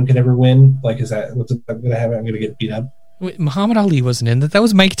game no one could ever win? Like, is that what's going to happen? I'm going to get beat up? Wait, Muhammad Ali wasn't in that. That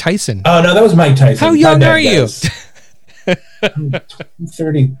was Mike Tyson. Oh, no, that was Mike Tyson. How young are you? I'm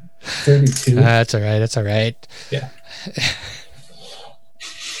 32. That's all right. Yeah.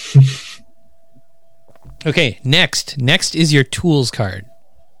 Okay, next is your tools card.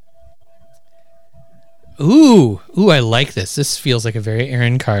 Ooh, I like this. This feels like a very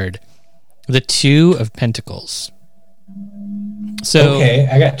Aaron card. The 2 of Pentacles. So okay,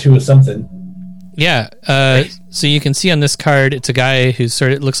 I got 2 of something. Yeah, so you can see on this card, it's a guy who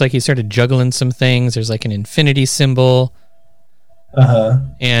sort of looks like he's sort of juggling some things. There's like an infinity symbol.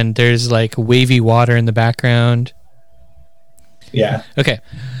 And there's like wavy water in the background. Yeah. Okay.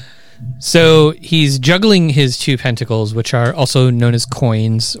 So he's juggling his 2 pentacles, which are also known as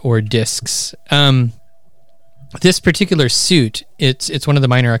coins or discs. This particular suit, it's one of the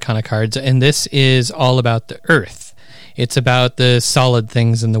minor arcana cards, and this is all about the earth. It's about the solid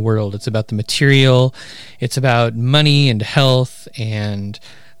things in the world. It's about the material. It's about money and health and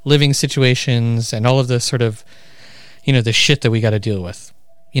living situations and all of the sort of, the shit that we got to deal with.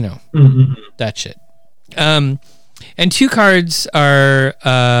 That shit. And 2 cards are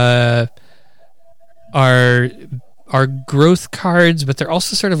growth cards, but they're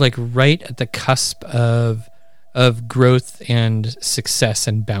also sort of like right at the cusp of growth and success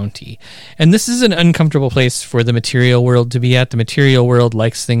and bounty. And this is an uncomfortable place for the material world to be at. The material world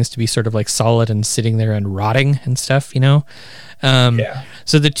likes things to be sort of like solid and sitting there and rotting and stuff, Yeah.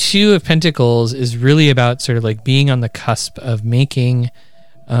 So the 2 of Pentacles is really about sort of like being on the cusp of making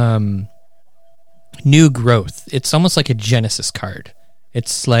new growth. It's almost like a Genesis card.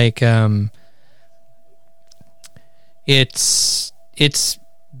 It's like it's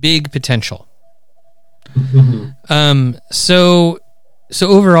big potential. So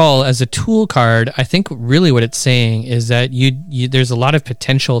overall, as a tool card, I think really what it's saying is that you there's a lot of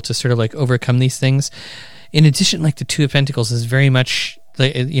potential to sort of like overcome these things. In addition, like the 2 of Pentacles is very much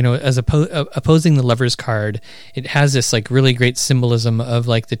like, as opposing the Lover's card, it has this like really great symbolism of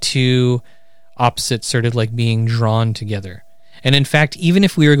like the 2 opposites sort of like being drawn together. And in fact, even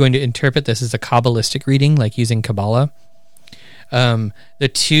if we were going to interpret this as a Kabbalistic reading, like using Kabbalah, the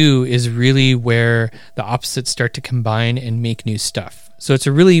 2 is really where the opposites start to combine and make new stuff. So it's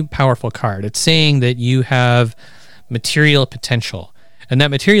a really powerful card. It's saying that you have material potential. And that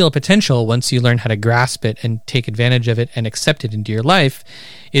material potential, once you learn how to grasp it and take advantage of it and accept it into your life,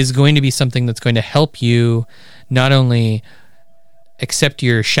 is going to be something that's going to help you not only accept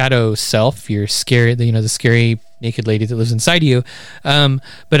your shadow self, your scary, the scary naked lady that lives inside you,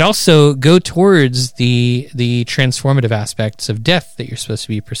 but also go towards the transformative aspects of death that you're supposed to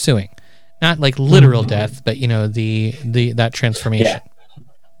be pursuing. Not like literal death, but that transformation.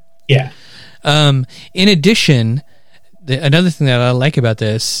 Yeah. In addition, another thing that I like about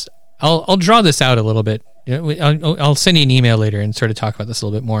this, I'll draw this out a little bit. I'll send you an email later and sort of talk about this a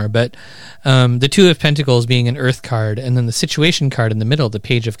little bit more. But the 2 of Pentacles being an Earth card, and then the situation card in the middle, the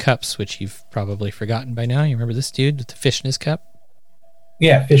Page of Cups, which you've probably forgotten by now. You remember this dude with the fish in his cup?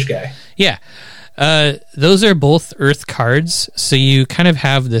 Yeah, fish guy. Yeah. Those are both Earth cards. So you kind of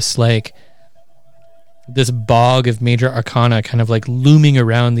have this like this bog of major arcana kind of like looming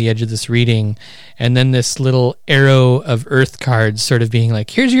around the edge of this reading, and then this little arrow of Earth cards sort of being like,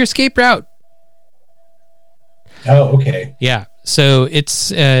 here's your escape route. Oh, okay. Yeah. So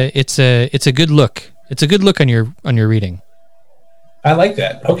it's a good look. It's a good look on your reading. I like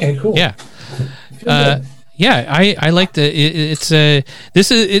that. Okay, cool. Yeah. Yeah, I like this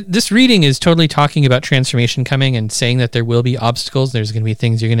reading is totally talking about transformation coming and saying that there will be obstacles. There's going to be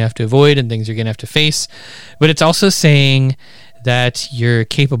things you're going to have to avoid and things you're going to have to face. But it's also saying that you're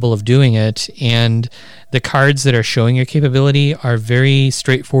capable of doing it, and the cards that are showing your capability are very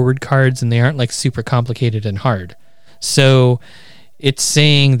straightforward cards, and they aren't like super complicated and hard. So it's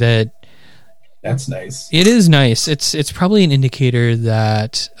saying that that's nice. It is nice. It's probably an indicator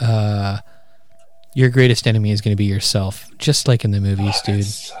that your greatest enemy is going to be yourself, just like in the movies, dude.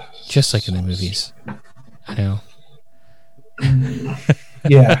 Just like in the movies. I know.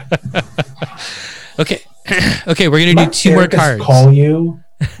 Yeah. Okay. Okay, we're gonna do 2 more cards. Call you.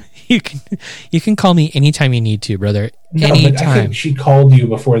 You can call me anytime you need to, brother. No, anytime. But I think she called you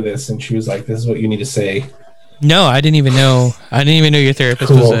before this, and she was like, "This is what you need to say." No, I didn't even know. Your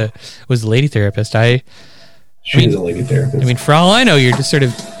therapist was a lady therapist. She's a lady therapist. I mean, for all I know, you're just sort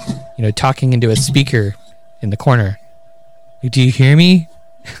of, talking into a speaker in the corner. Do you hear me?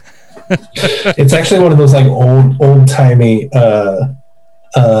 It's actually one of those like old timey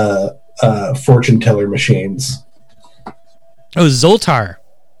fortune teller machines. Oh, Zoltar.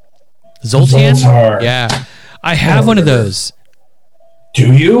 Zoltan? Zoltar. Yeah. I have one of those.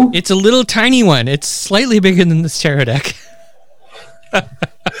 Do you? It's a little tiny one. It's slightly bigger than this tarot deck.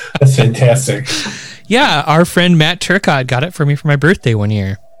 That's fantastic. Yeah, our friend Matt Turcott got it for me for my birthday one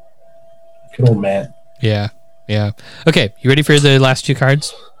year. Good old Matt. Yeah. Okay, you ready for the last 2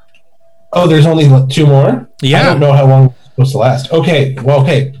 cards? Oh, there's only 2 more? Yeah. I don't know how long it's supposed to last. Okay. Well,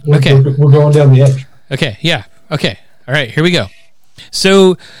 okay. We're going down the edge. Okay. Yeah. Okay. All right. Here we go.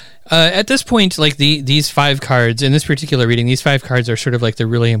 So at this point, like these 5 cards in this particular reading, these 5 cards are sort of like the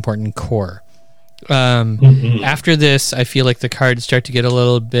really important core. After this, I feel like the cards start to get a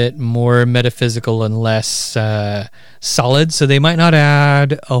little bit more metaphysical and less solid. So they might not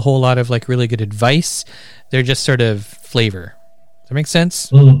add a whole lot of like really good advice. They're just sort of flavor. Does that make sense?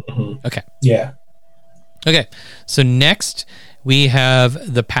 Mm-hmm. Okay. Yeah. Okay. So next we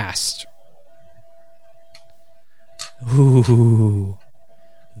have the past. Ooh.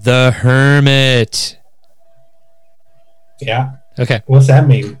 The Hermit. Yeah. Okay. What's that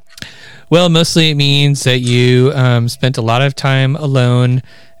mean? Well, mostly it means that you spent a lot of time alone,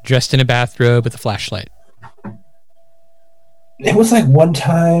 dressed in a bathrobe with a flashlight. It was like one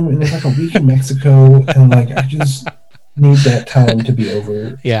time, and it was like a week in Mexico, and like I just need that time to be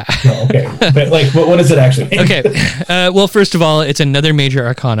over. Yeah. No, okay. But like, what does it actually mean? Okay. Well, first of all, it's another major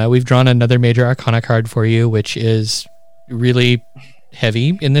arcana. We've drawn another major arcana card for you, which is really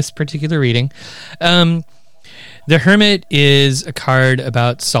heavy in this particular reading. The Hermit is a card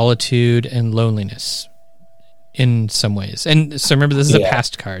about solitude and loneliness in some ways. And so remember, this is a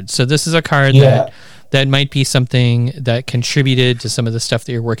past card. So this is a card that might be something that contributed to some of the stuff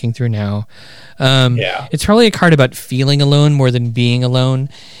that you're working through now. It's probably a card about feeling alone more than being alone.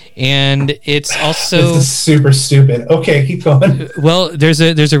 And it's also... This is super stupid. Okay, keep going. Well, there's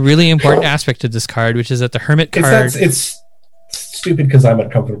a really important aspect to this card, which is that the Hermit card... It's stupid because I'm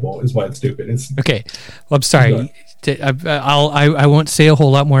uncomfortable is why it's stupid. Okay. Well, I'm sorry. I won't say a whole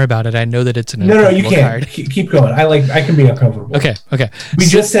lot more about it. I know that it's an uncomfortable you can't. card. Keep going. I can be uncomfortable. Okay. We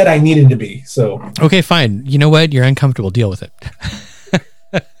just said I needed to be, so... Okay, fine. You know what? You're uncomfortable. Deal with it.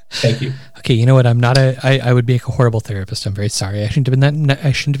 Thank you. Okay, you know what? I would be a horrible therapist. I'm very sorry. I shouldn't have been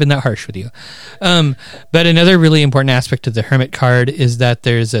that harsh with you. But another really important aspect of the Hermit card is that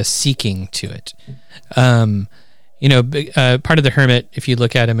there's a seeking to it. Part of the Hermit, if you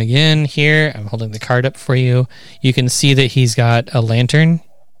look at him again here, I'm holding the card up for you. You can see that he's got a lantern.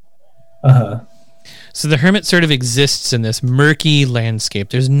 So the Hermit sort of exists in this murky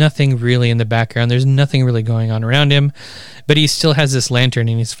landscape. There's nothing really in the background. There's nothing really going on around him, but he still has this lantern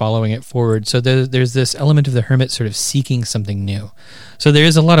and he's following it forward. So there's this element of the Hermit sort of seeking something new. So there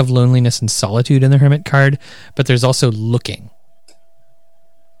is a lot of loneliness and solitude in the Hermit card, but there's also looking.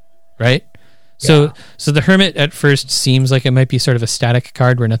 Right? So the Hermit at first seems like it might be sort of a static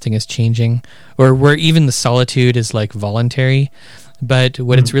card where nothing is changing, or where even the solitude is like voluntary. But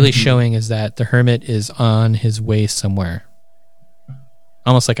what it's really showing is that the Hermit is on his way somewhere,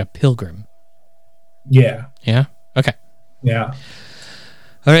 almost like a pilgrim. Yeah. Yeah. Okay. Yeah.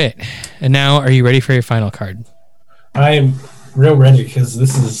 All right. And now, are you ready for your final card? I am real ready because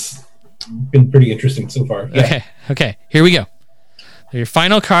this has been pretty interesting so far. Yeah. Okay. Here we go. Your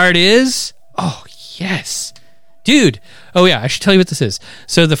final card is... Oh, yes. Dude. Oh, yeah. I should tell you what this is.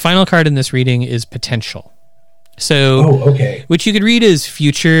 So the final card in this reading is potential. So, which you could read as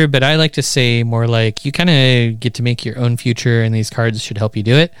future, but I like to say more like you kind of get to make your own future, and these cards should help you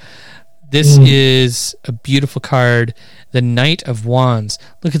do it. This is a beautiful card, the Knight of Wands.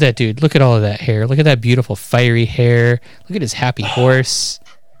 Look at that, dude. Look at all of that hair. Look at that beautiful fiery hair. Look at his happy horse.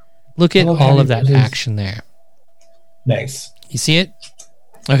 Look at all of that action there. Nice. You see it?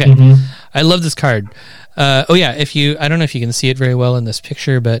 Okay. I love this card. I don't know if you can see it very well in this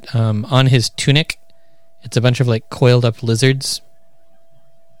picture, but on his tunic, it's a bunch of like coiled up lizards.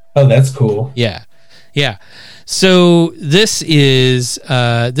 Oh, that's cool. Yeah. So this is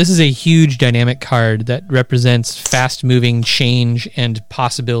a huge dynamic card that represents fast moving change and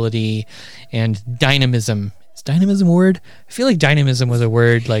possibility and dynamism. Is dynamism a word? I feel like dynamism was a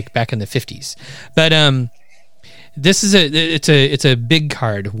word like back in the 50s. But this is it's a big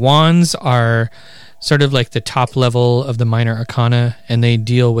card. Wands are sort of like the top level of the minor arcana, and they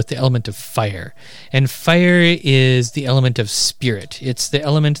deal with the element of fire. And fire is the element of spirit. It's the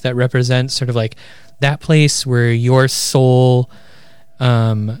element that represents sort of like that place where your soul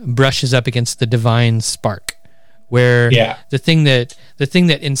brushes up against the divine spark, where the thing that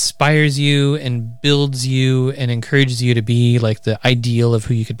inspires you and builds you and encourages you to be like the ideal of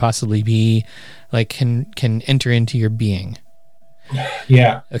who you could possibly be, like can enter into your being.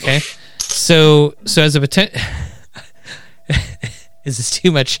 Yeah. Okay. So as a potential, is this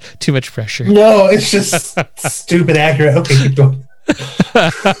too much pressure? No, it's just stupid accurate. Okay, keep going.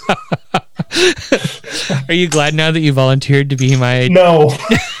 Are you glad now that you volunteered to be my... No.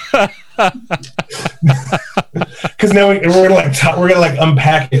 because now we're gonna like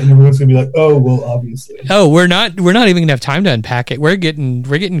unpack it, and everyone's gonna be like, "Oh, well, obviously." Oh, we're not even gonna have time to unpack it. We're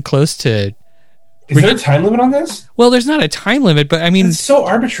getting close to. Is there a time limit on this? Well, there's not a time limit, but I mean, it's so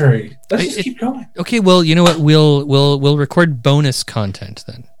arbitrary. Let's just keep going. Okay, well, you know what? We'll record bonus content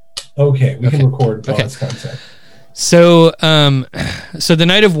then. Okay, we can record bonus content. So, so the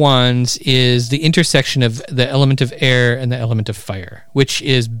Knight of Wands is the intersection of the element of air and the element of fire, which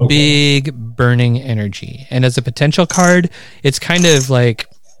is big burning energy. And as a potential card, it's kind of like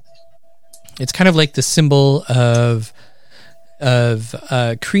the symbol of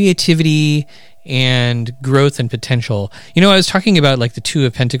creativity and growth and potential. You know, I was talking about like the Two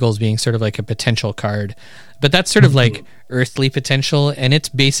of Pentacles being sort of like a potential card, but that's sort of like earthly potential, and it's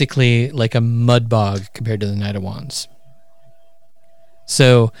basically like a mud bog compared to the Knight of Wands.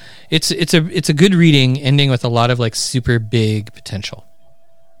 So it's a good reading, ending with a lot of like super big potential.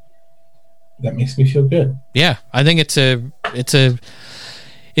 That makes me feel good. Yeah, I think it's a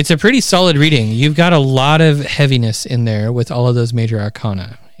pretty solid reading. You've got a lot of heaviness in there with all of those major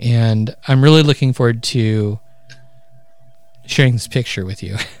arcana. And I'm really looking forward to sharing this picture with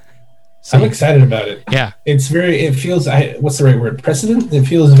you. So, I'm excited about it. Yeah. It feels, what's the right word? Precedent? It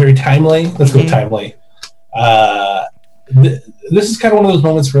feels very timely. Let's go timely. This is kind of one of those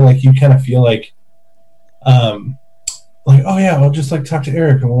moments where like you kind of feel like, oh yeah, I'll just like talk to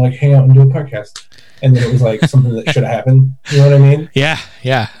Eric and we'll like hang out and do a podcast. And then it was like something that should have happened. You know what I mean? Yeah,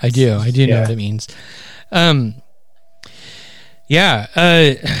 I do know what it means. I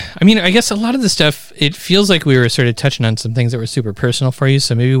mean, I guess a lot of the stuff, it feels like we were sort of touching on some things that were super personal for you,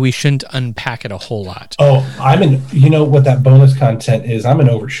 so maybe we shouldn't unpack it a whole lot. Oh, you know what that bonus content is? I'm an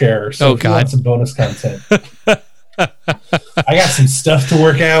oversharer, so if you want some bonus content. I got some stuff to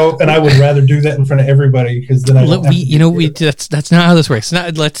work out, and I would rather do that in front of everybody because then I don't that's not how this works.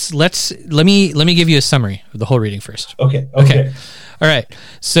 Let me give you a summary of the whole reading first. Okay. All right.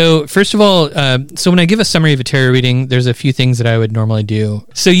 So first of all, so when I give a summary of a tarot reading, there's a few things that I would normally do.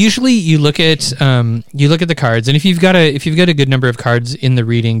 So usually you look at the cards, and if you've got a good number of cards in the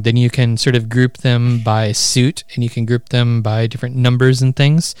reading, then you can sort of group them by suit, and you can group them by different numbers and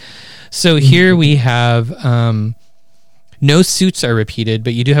things. So here we have no suits are repeated,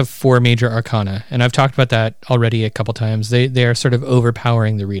 but you do have 4 major arcana, and I've talked about that already a couple times. They are sort of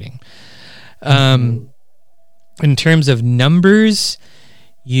overpowering the reading. In terms of numbers,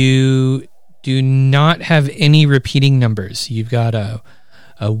 you do not have any repeating numbers. You've got a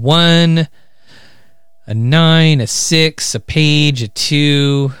 1, a 9, a 6, a page, a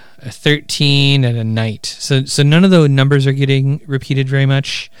 2, a 13, and a knight. So none of the numbers are getting repeated very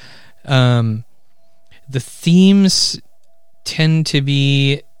much. The themes tend to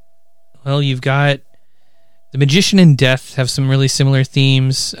be, well, you've got the Magician and Death have some really similar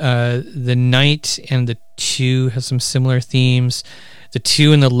themes. The Knight and the 2 have some similar themes. The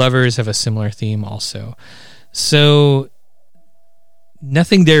 2 and the Lovers have a similar theme also. So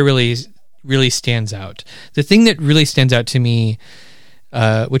nothing there really stands out. The thing that really stands out to me,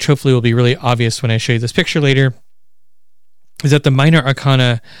 which hopefully will be really obvious when I show you this picture later, is that the minor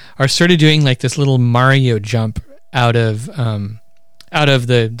arcana are sort of doing like this little Mario jump out of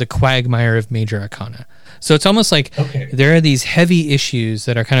the quagmire of major arcana. So it's almost like there are these heavy issues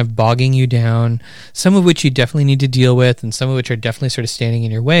that are kind of bogging you down, some of which you definitely need to deal with, and some of which are definitely sort of standing in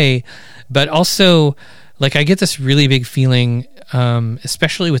your way. But also, like, I get this really big feeling,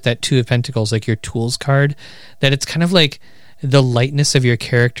 especially with that 2 of Pentacles, like your Tools card, that it's kind of like the lightness of your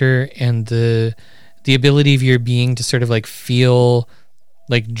character and the ability of your being to sort of like feel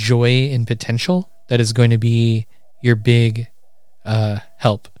like joy and potential that is going to be your big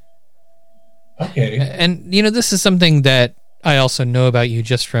help. Okay. And, you know, this is something that I also know about you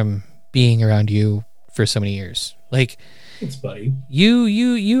just from being around you for so many years. Like, thanks, buddy.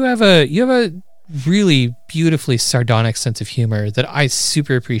 You have a really beautifully sardonic sense of humor that I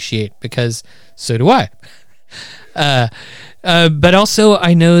super appreciate, because so do I. But also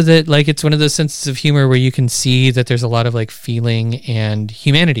I know that, like, it's one of those senses of humor where you can see that there's a lot of like feeling and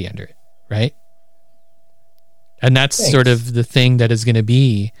humanity under it, right? And that's sort of the thing that is going to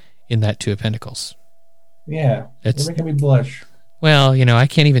be in that 2 of Pentacles. Yeah. You're making me blush. Well, you know, I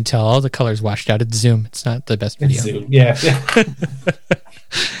can't even tell. All the colors washed out. It's Zoom. It's not the best video. It's Zoom. Yeah.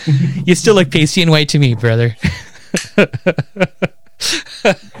 You still look pasty and white to me, brother.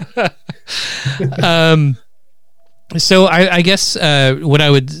 So I guess what I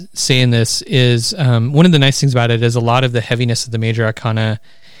would say in this is one of the nice things about it is a lot of the heaviness of the major arcana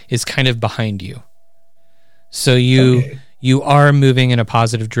is kind of behind you. So you are moving in a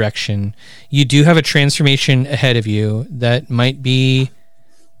positive direction. You do have a transformation ahead of you that might be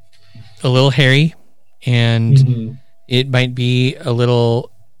a little hairy and it might be a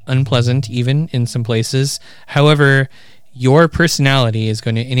little unpleasant even in some places. However, your personality is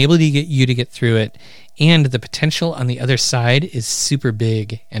going to enable you to get through it, and the potential on the other side is super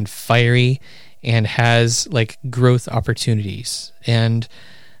big and fiery and has like growth opportunities. And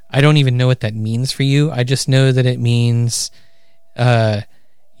I don't even know what that means for you. I just know that it means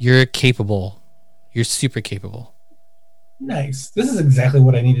you're capable. You're super capable. Nice. This is exactly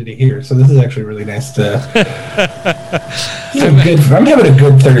what I needed to hear. So this is actually really nice to. I'm having a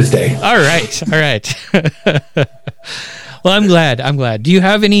good Thursday. All right. Well, I'm glad. Do you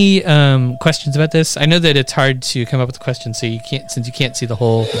have any questions about this? I know that it's hard to come up with questions, so you can't see the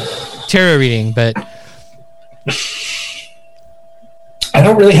whole tarot reading, but I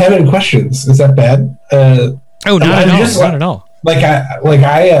don't really have any questions. Is that bad? Not at all.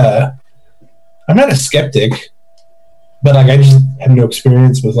 I'm not a skeptic, but like I just have no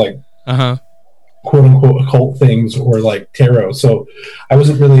experience with like quote unquote occult things or like tarot, so I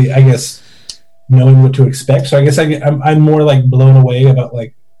wasn't really, I guess, knowing what to expect. So I guess I'm more like blown away about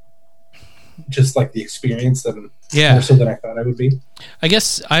like just like the experience than more so than I thought I would be. I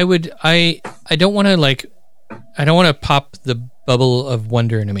guess I don't want to pop the bubble of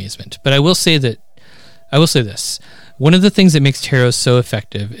wonder and amazement, but I will say this. One of the things that makes tarot so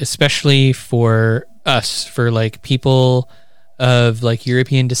effective, especially for us, for like people of like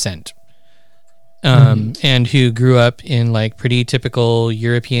European descent, and who grew up in like pretty typical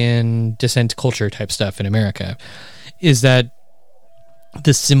European descent culture type stuff in America, is that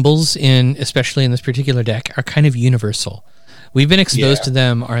the symbols especially in this particular deck, are kind of universal. We've been exposed to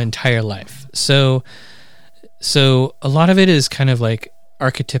them our entire life. So a lot of it is kind of like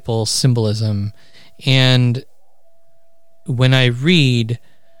archetypal symbolism. And when I read,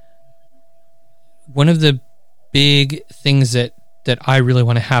 one of the big things that I really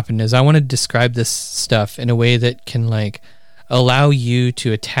want to happen is I want to describe this stuff in a way that can like allow you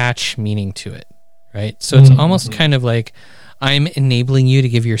to attach meaning to it, right? So it's almost kind of like I'm enabling you to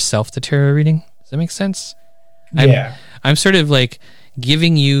give yourself the tarot reading. Does that make sense? I'm sort of like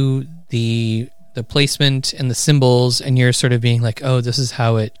giving you the placement and the symbols, and you're sort of being like, oh, this is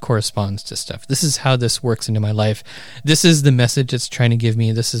how it corresponds to stuff. This is how this works into my life. This is the message it's trying to give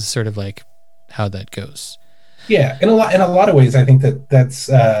me. This is sort of like how that goes. Yeah, in a lot of ways, I think that's.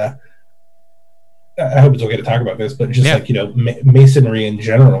 I hope it's okay to talk about this, but just like, you know, masonry in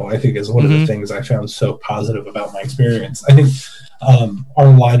general, I think is one of the things I found so positive about my experience. I think our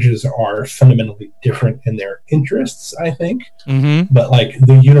lodges are fundamentally different in their interests, I think, but like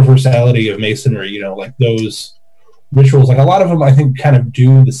the universality of masonry, you know, like those rituals, like a lot of them, I think, kind of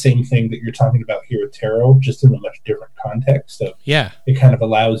do the same thing that you're talking about here with tarot, just in a much different context. Of it kind of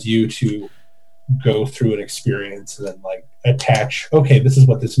allows you to go through an experience and then like attach, okay, this is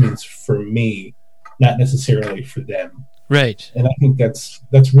what this means for me, not necessarily for them. Right. And I think that's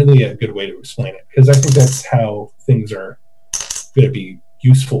really a good way to explain it, because I think that's how things are going to be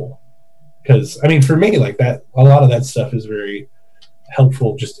useful. Because I mean, for me, like that, a lot of that stuff is very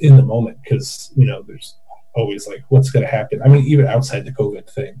helpful just in the moment, because, you know, there's always like what's going to happen. I mean, even outside the COVID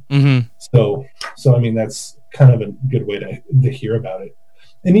thing. So I mean, that's kind of a good way to hear about it.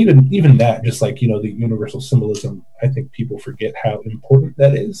 And even that, just like, you know, the universal symbolism, I think people forget how important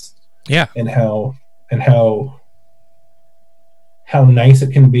that is. Yeah. And how nice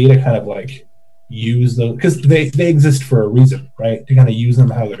it can be to kind of like use those, because they exist for a reason, right? To kind of use them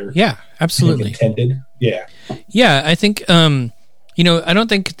how they're absolutely intended. Yeah. I think you know, I don't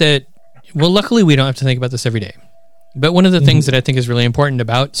think that, well, luckily we don't have to think about this every day. But one of the things that I think is really important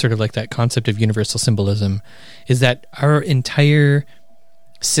about sort of like that concept of universal symbolism is that our entire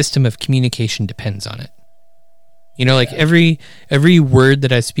system of communication depends on it. You know, like every word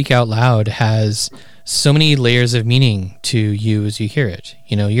that I speak out loud has so many layers of meaning to you as you hear it.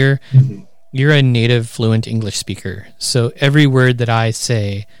 You know, you're a native fluent English speaker, so every word that I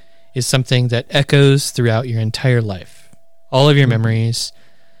say is something that echoes throughout your entire life, all of your memories,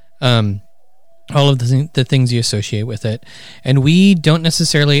 all of the things you associate with it. And we don't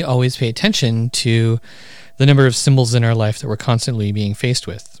necessarily always pay attention to the number of symbols in our life that we're constantly being faced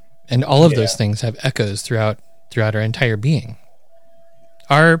with. And all of those things have echoes throughout our entire being.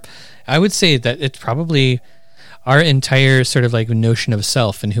 I would say that it's probably our entire sort of like notion of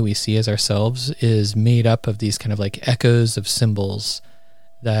self and who we see as ourselves is made up of these kind of like echoes of symbols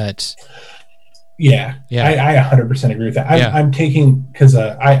that... I 100% agree with that. I'm taking, because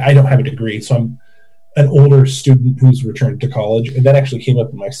I don't have a degree, so I'm an older student who's returned to college, and that actually came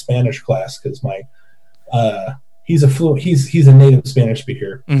up in my Spanish class, because my he's a native Spanish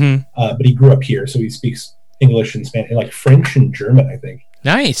speaker, but he grew up here, so he speaks English and Spanish, and like French and German, I think.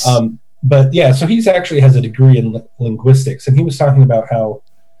 Nice. But yeah, so he's actually has a degree in linguistics, and he was talking about how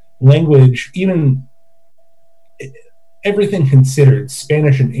language, even everything considered,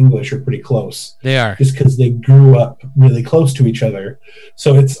 Spanish and English are pretty close. They are. Just because they grew up really close to each other.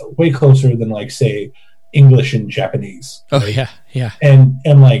 So it's way closer than, like, say, English and Japanese. Oh, yeah, yeah. And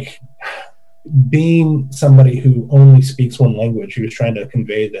like, being somebody who only speaks one language, he was trying to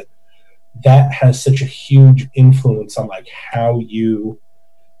convey that has such a huge influence on, like, how you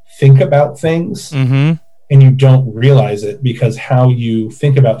think about things, Mm-hmm. and you don't realize it, because how you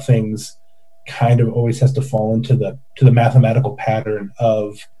think about things kind of always has to fall into the mathematical pattern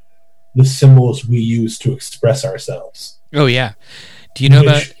of the symbols we use to express ourselves. Oh, yeah. Do you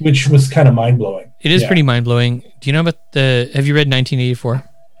know which was kind of mind-blowing. It is pretty mind-blowing. Do you know about have you read 1984?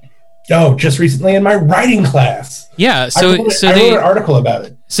 Oh, just recently in my writing class. Yeah, I wrote an article about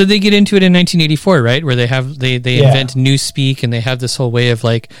it. So they get into it in 1984, right? Where they invent Newspeak, and they have this whole way of,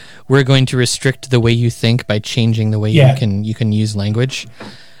 like, we're going to restrict the way you think by changing the way you can use language.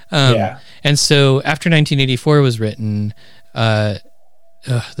 And so after 1984 was written,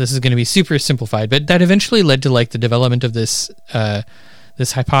 this is going to be super simplified, but that eventually led to, like, the development of this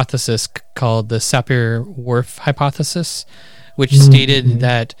hypothesis called the Sapir-Whorf hypothesis, which stated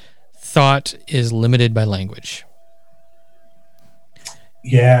that thought is limited by language.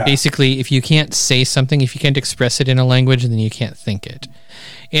 Yeah. Basically, if you can't say something, if you can't express it in a language, then you can't think it.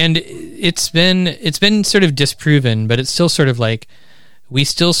 And it's been sort of disproven, but it's still sort of like, we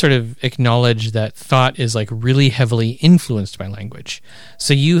still sort of acknowledge that thought is, like, really heavily influenced by language.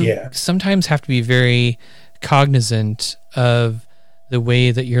 So you sometimes have to be very cognizant of the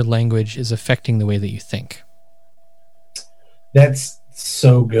way that your language is affecting the way that you think. That's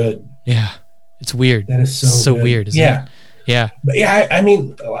so good. Yeah. It's weird. That is so good. Weird, isn't it? Yeah. But yeah, I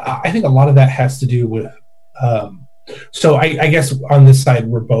mean, I think a lot of that has to do with, so I guess on this side,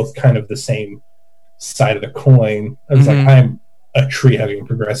 we're both kind of the same side of the coin. It's like, I'm a tree-hugging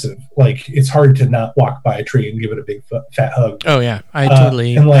progressive. Like, it's hard to not walk by a tree and give it a big fat hug. Oh yeah, I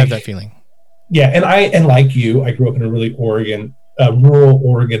totally have that feeling. Yeah, and like you, I grew up in a really rural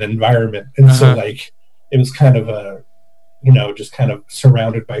Oregon environment, and so, like, it was kind of a, just kind of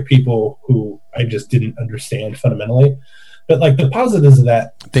surrounded by people who I just didn't understand fundamentally. But, like, the positives of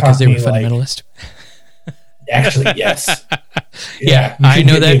that, because they were fundamentalist. Like, actually, yes. Yeah, I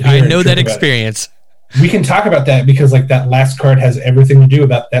know that experience. We can talk about that, because, like, that last card has everything to do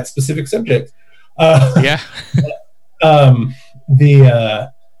about that specific subject. The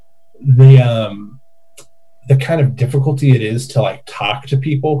kind of difficulty it is to, like, talk to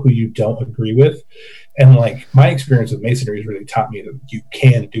people who you don't agree with, and, like, my experience with Masonry has really taught me that you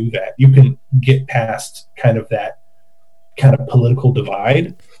can do that. You can get past kind of that kind of political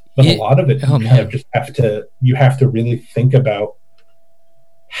divide, but a lot of it you have to really think about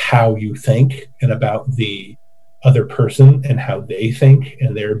how you think and about the other person and how they think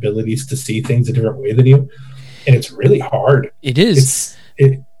and their abilities to see things a different way than you. And it's really hard. It is.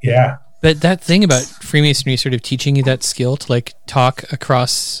 Yeah. But that thing about Freemasonry sort of teaching you that skill to, like, talk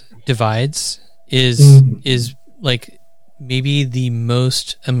across divides is like maybe the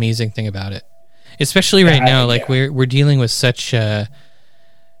most amazing thing about it. Especially right now, like, we're dealing with such so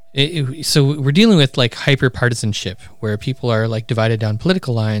we're dealing with, like, hyper partisanship, where people are, like, divided down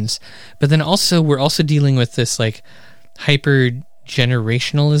political lines, but then also we're also dealing with this, like, hyper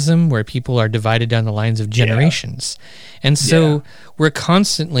generationalism, where people are divided down the lines of generations. And so we're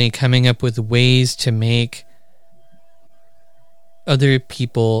constantly coming up with ways to make other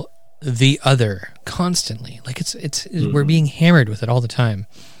people the other, constantly. Like, it's we're being hammered with it all the time.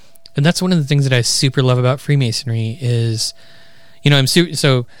 And that's one of the things that I super love about Freemasonry is,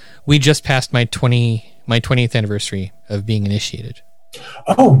 so we just passed my 20th anniversary of being initiated.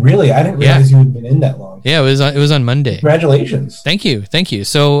 Oh, really? I didn't realize you had been in that long. Yeah, it was on Monday. Congratulations. Thank you.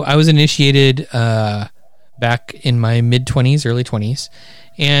 So I was initiated back in my mid-20s, early 20s.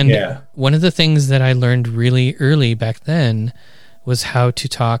 And one of the things that I learned really early back then was how to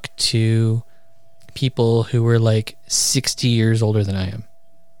talk to people who were, like, 60 years older than I am.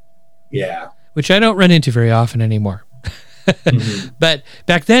 Yeah. Which I don't run into very often anymore. But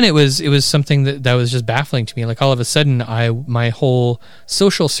back then it was something that was just baffling to me. Like, all of a sudden my whole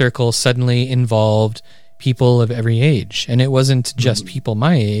social circle suddenly involved people of every age. And it wasn't just people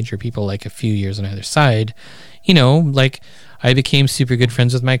my age or people, like, a few years on either side. Like, I became super good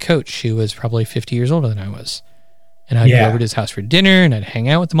friends with my coach, who was probably 50 years older than I was. And I'd go over to his house for dinner, and I'd hang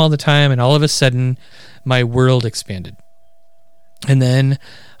out with him all the time. And all of a sudden my world expanded. And then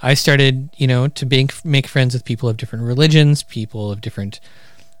I started, to make friends with people of different religions, people of different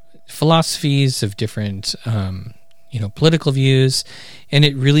philosophies, of different, political views, and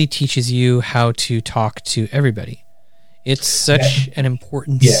it really teaches you how to talk to everybody. It's such an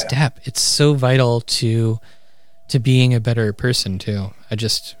important step. It's so vital to being a better person too. I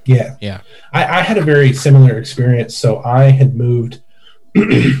had a very similar experience. So I had moved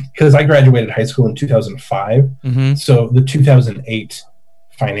because I graduated high school in 2005. Mm-hmm. So the 2008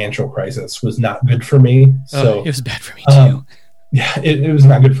 financial crisis was not good for me. So it was bad for me too. It was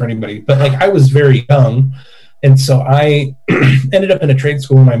not good for anybody. But like I was very young, and so I ended up in a trade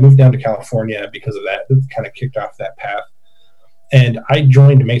school, and I moved down to California because of that. It kind of kicked off that path. And I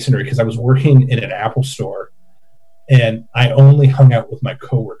joined Masonry because I was working in an Apple store, and I only hung out with my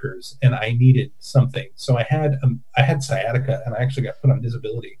coworkers, and I needed something. So I had sciatica, and I actually got put on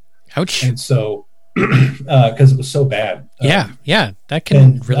disability. Ouch! And so because it was so bad. That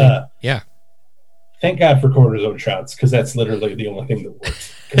can really. Thank God for cortisone shots, because that's literally the only thing that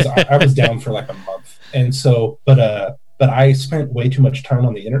works. Because I was down for like a month, and so but I spent way too much time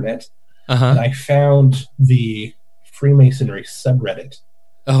on the internet, and I found the Freemasonry subreddit.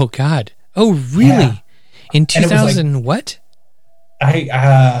 Oh God! Oh really? Yeah. In 2000 like, what?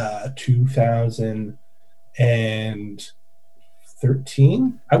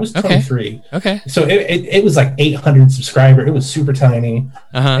 2013. I was 23. Okay. So it was like 800 subscriber. It was super tiny,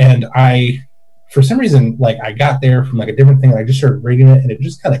 and I, for some reason, like I got there from like a different thing, and I just started reading it, and it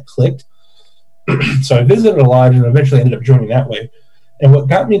just kind of clicked. So I visited a lodge, and eventually ended up joining that way. And what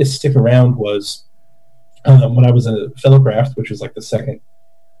got me to stick around was when I was in a Fellowcraft, which is like the second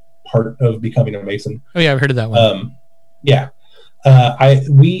part of becoming a Mason. Oh yeah, I've heard of that one.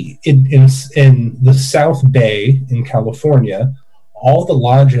 We in the South Bay in California, all the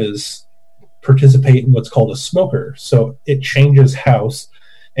lodges participate in what's called a smoker. So it changes house,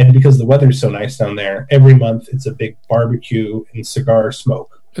 and because the weather's so nice down there, every month it's a big barbecue and cigar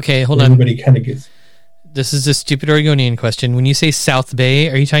smoke. Okay, hold on. Everybody kind of gets. This is a stupid Oregonian question. When you say South Bay,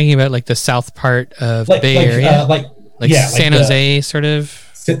 are you talking about like the south part of the Bay Area? Like San Jose, sort of?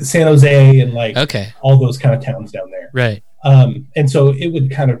 San Jose and all those kind of towns down there. Right. And so it would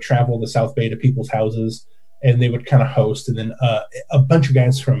kind of travel the South Bay to people's houses, and they would kind of host, and then a bunch of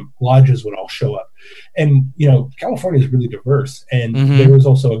guys from lodges would all show up. And, California is really diverse, and there was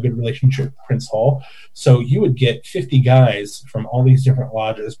also a good relationship with Prince Hall. So you would get 50 guys from all these different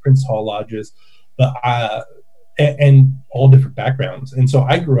lodges, Prince Hall lodges, and all different backgrounds. And so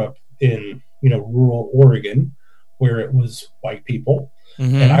I grew up in, rural Oregon, where it was white people.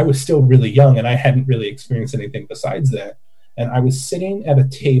 And I was still really young, and I hadn't really experienced anything besides that. And I was sitting at a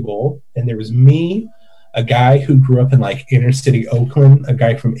table, and there was me, a guy who grew up in like inner city Oakland, a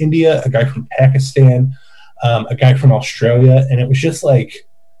guy from India, a guy from Pakistan, a guy from Australia. And it was just like,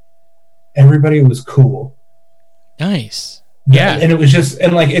 everybody was cool. Nice. Yeah. And it was just,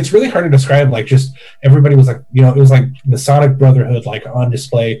 and like, it's really hard to describe, like, just everybody was like, it was like Masonic Brotherhood, like on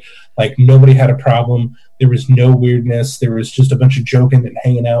display, like nobody had a problem. There was no weirdness. There was just a bunch of joking and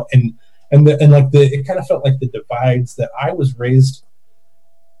hanging out. And it kind of felt like the divides that I was raised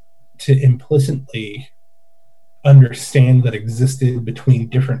to implicitly understand that existed between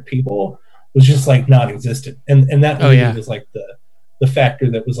different people was just like non-existent. And that was like the factor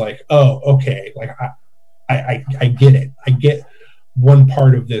that was like, oh, okay. Like I get it. I get one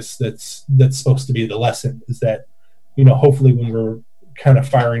part of this that's supposed to be the lesson is that, hopefully when we're kind of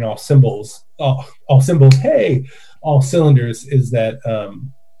firing all cylinders, is that,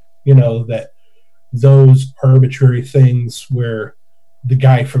 that those arbitrary things where the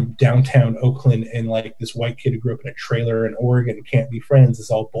guy from downtown Oakland and like this white kid who grew up in a trailer in Oregon can't be friends is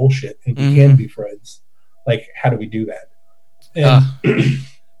all bullshit, and we can be friends. Like, how do we do that? And,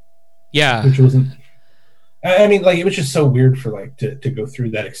 which wasn't. I mean, like, it was just so weird for like to go through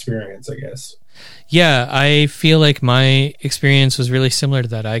that experience, I guess. Yeah, I feel like my experience was really similar to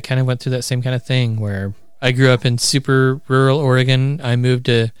that. I kind of went through that same kind of thing where I grew up in super rural Oregon. I moved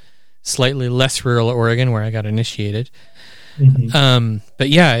to slightly less rural Oregon where I got initiated. But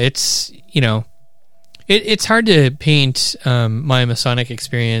yeah, it's, it's hard to paint my Masonic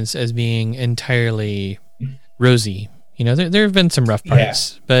experience as being entirely rosy. There have been some rough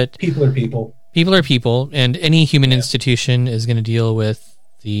parts, but people are people. People are people, and any human institution is going to deal with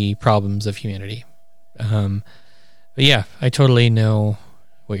the problems of humanity. But yeah, I totally know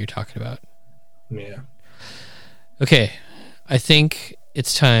what you're talking about. Yeah. Okay, I think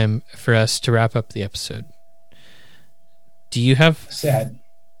it's time for us to wrap up the episode. Do you have... Sad.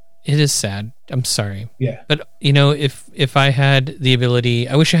 It is sad. I'm sorry. Yeah. But, if I had the ability...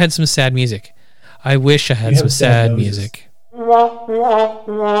 I wish I had some sad music. I wish I had some sad music.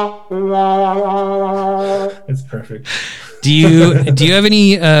 It's perfect. Do you have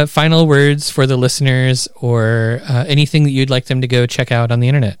any final words for the listeners, or anything that you'd like them to go check out on the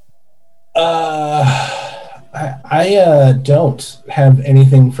internet? I don't have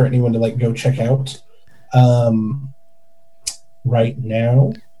anything for anyone to go check out right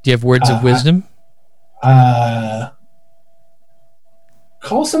now. Do you have words of wisdom?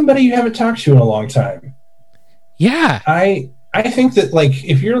 Call somebody you haven't talked to in a long time. Yeah. I think that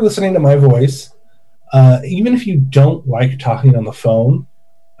if you're listening to my voice, even if you don't like talking on the phone,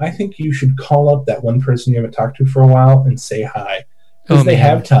 I think you should call up that one person you haven't talked to for a while and say hi. Because they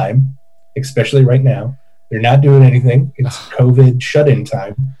have time, especially right now. They're not doing anything. It's COVID shut-in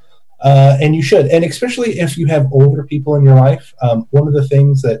time. And you should. And especially if you have older people in your life, one of the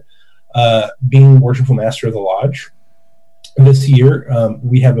things that being Worshipful Master of the Lodge, this year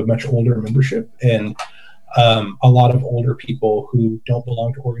we have a much older membership, and a lot of older people who don't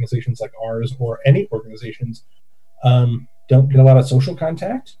belong to organizations like ours or any organizations don't get a lot of social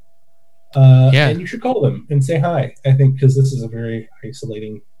contact. And you should call them and say hi, I think, because this is a very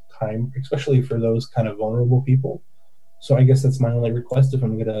isolating time, especially for those kind of vulnerable people. So I guess that's my only request if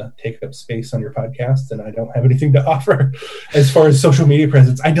I'm going to take up space on your podcast and I don't have anything to offer as far as social media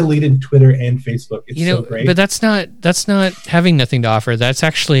presence. I deleted Twitter and Facebook. It's so great. But that's not having nothing to offer. That's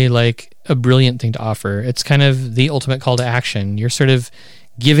actually a brilliant thing to offer. It's kind of the ultimate call to action. You're sort of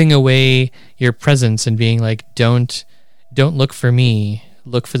giving away your presence and being don't look for me.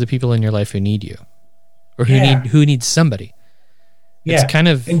 Look for the people in your life who need you, or who needs somebody. Yeah. It's kind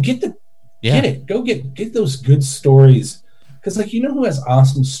of, and get it. Go get those good stories. Because who has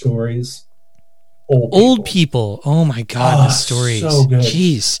awesome stories? Old people. Oh my God, the stories. So good.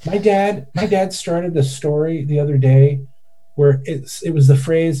 Jeez. My dad started a story the other day where it was the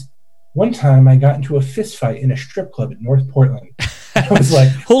phrase, "One time I got into a fist fight in a strip club in North Portland." I was like,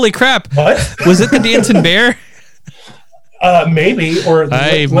 holy crap. What? Was it the Dancing Bear? Maybe. Or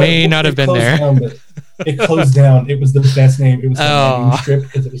I may not have been there. It closed down. It was the best name. It was the new strip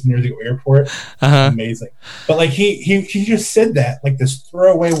because it was near the airport. Amazing. But he just said that this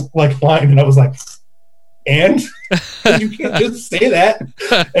throwaway line, and I was like, and you can't just say that.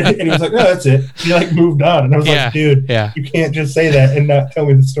 And he was like, no, that's it. He moved on, and I was like, dude, you can't just say that and not tell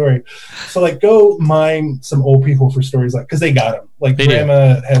me the story. So go mine some old people for stories because they got them.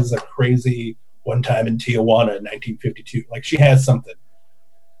 Grandma has a crazy one time in Tijuana in 1952. She has something.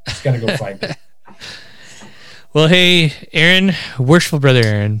 Just gotta go find it. Well, hey, Aaron, worshipful brother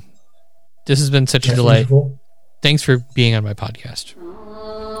Aaron, this has been such a delight. Wonderful. Thanks for being on my podcast.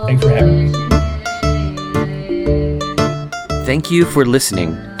 Thanks for having me. Thank you for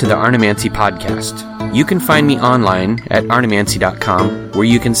listening to the Arnemancy podcast. You can find me online at arnemancy.com, where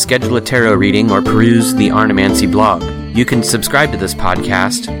you can schedule a tarot reading or peruse the Arnemancy blog. You can subscribe to this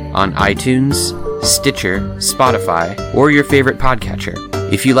podcast on iTunes, Stitcher, Spotify, or your favorite podcatcher.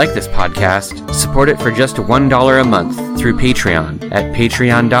 If you like this podcast, support it for just $1 a month through Patreon at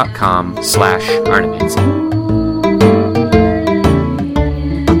patreon.com/Arnemancy.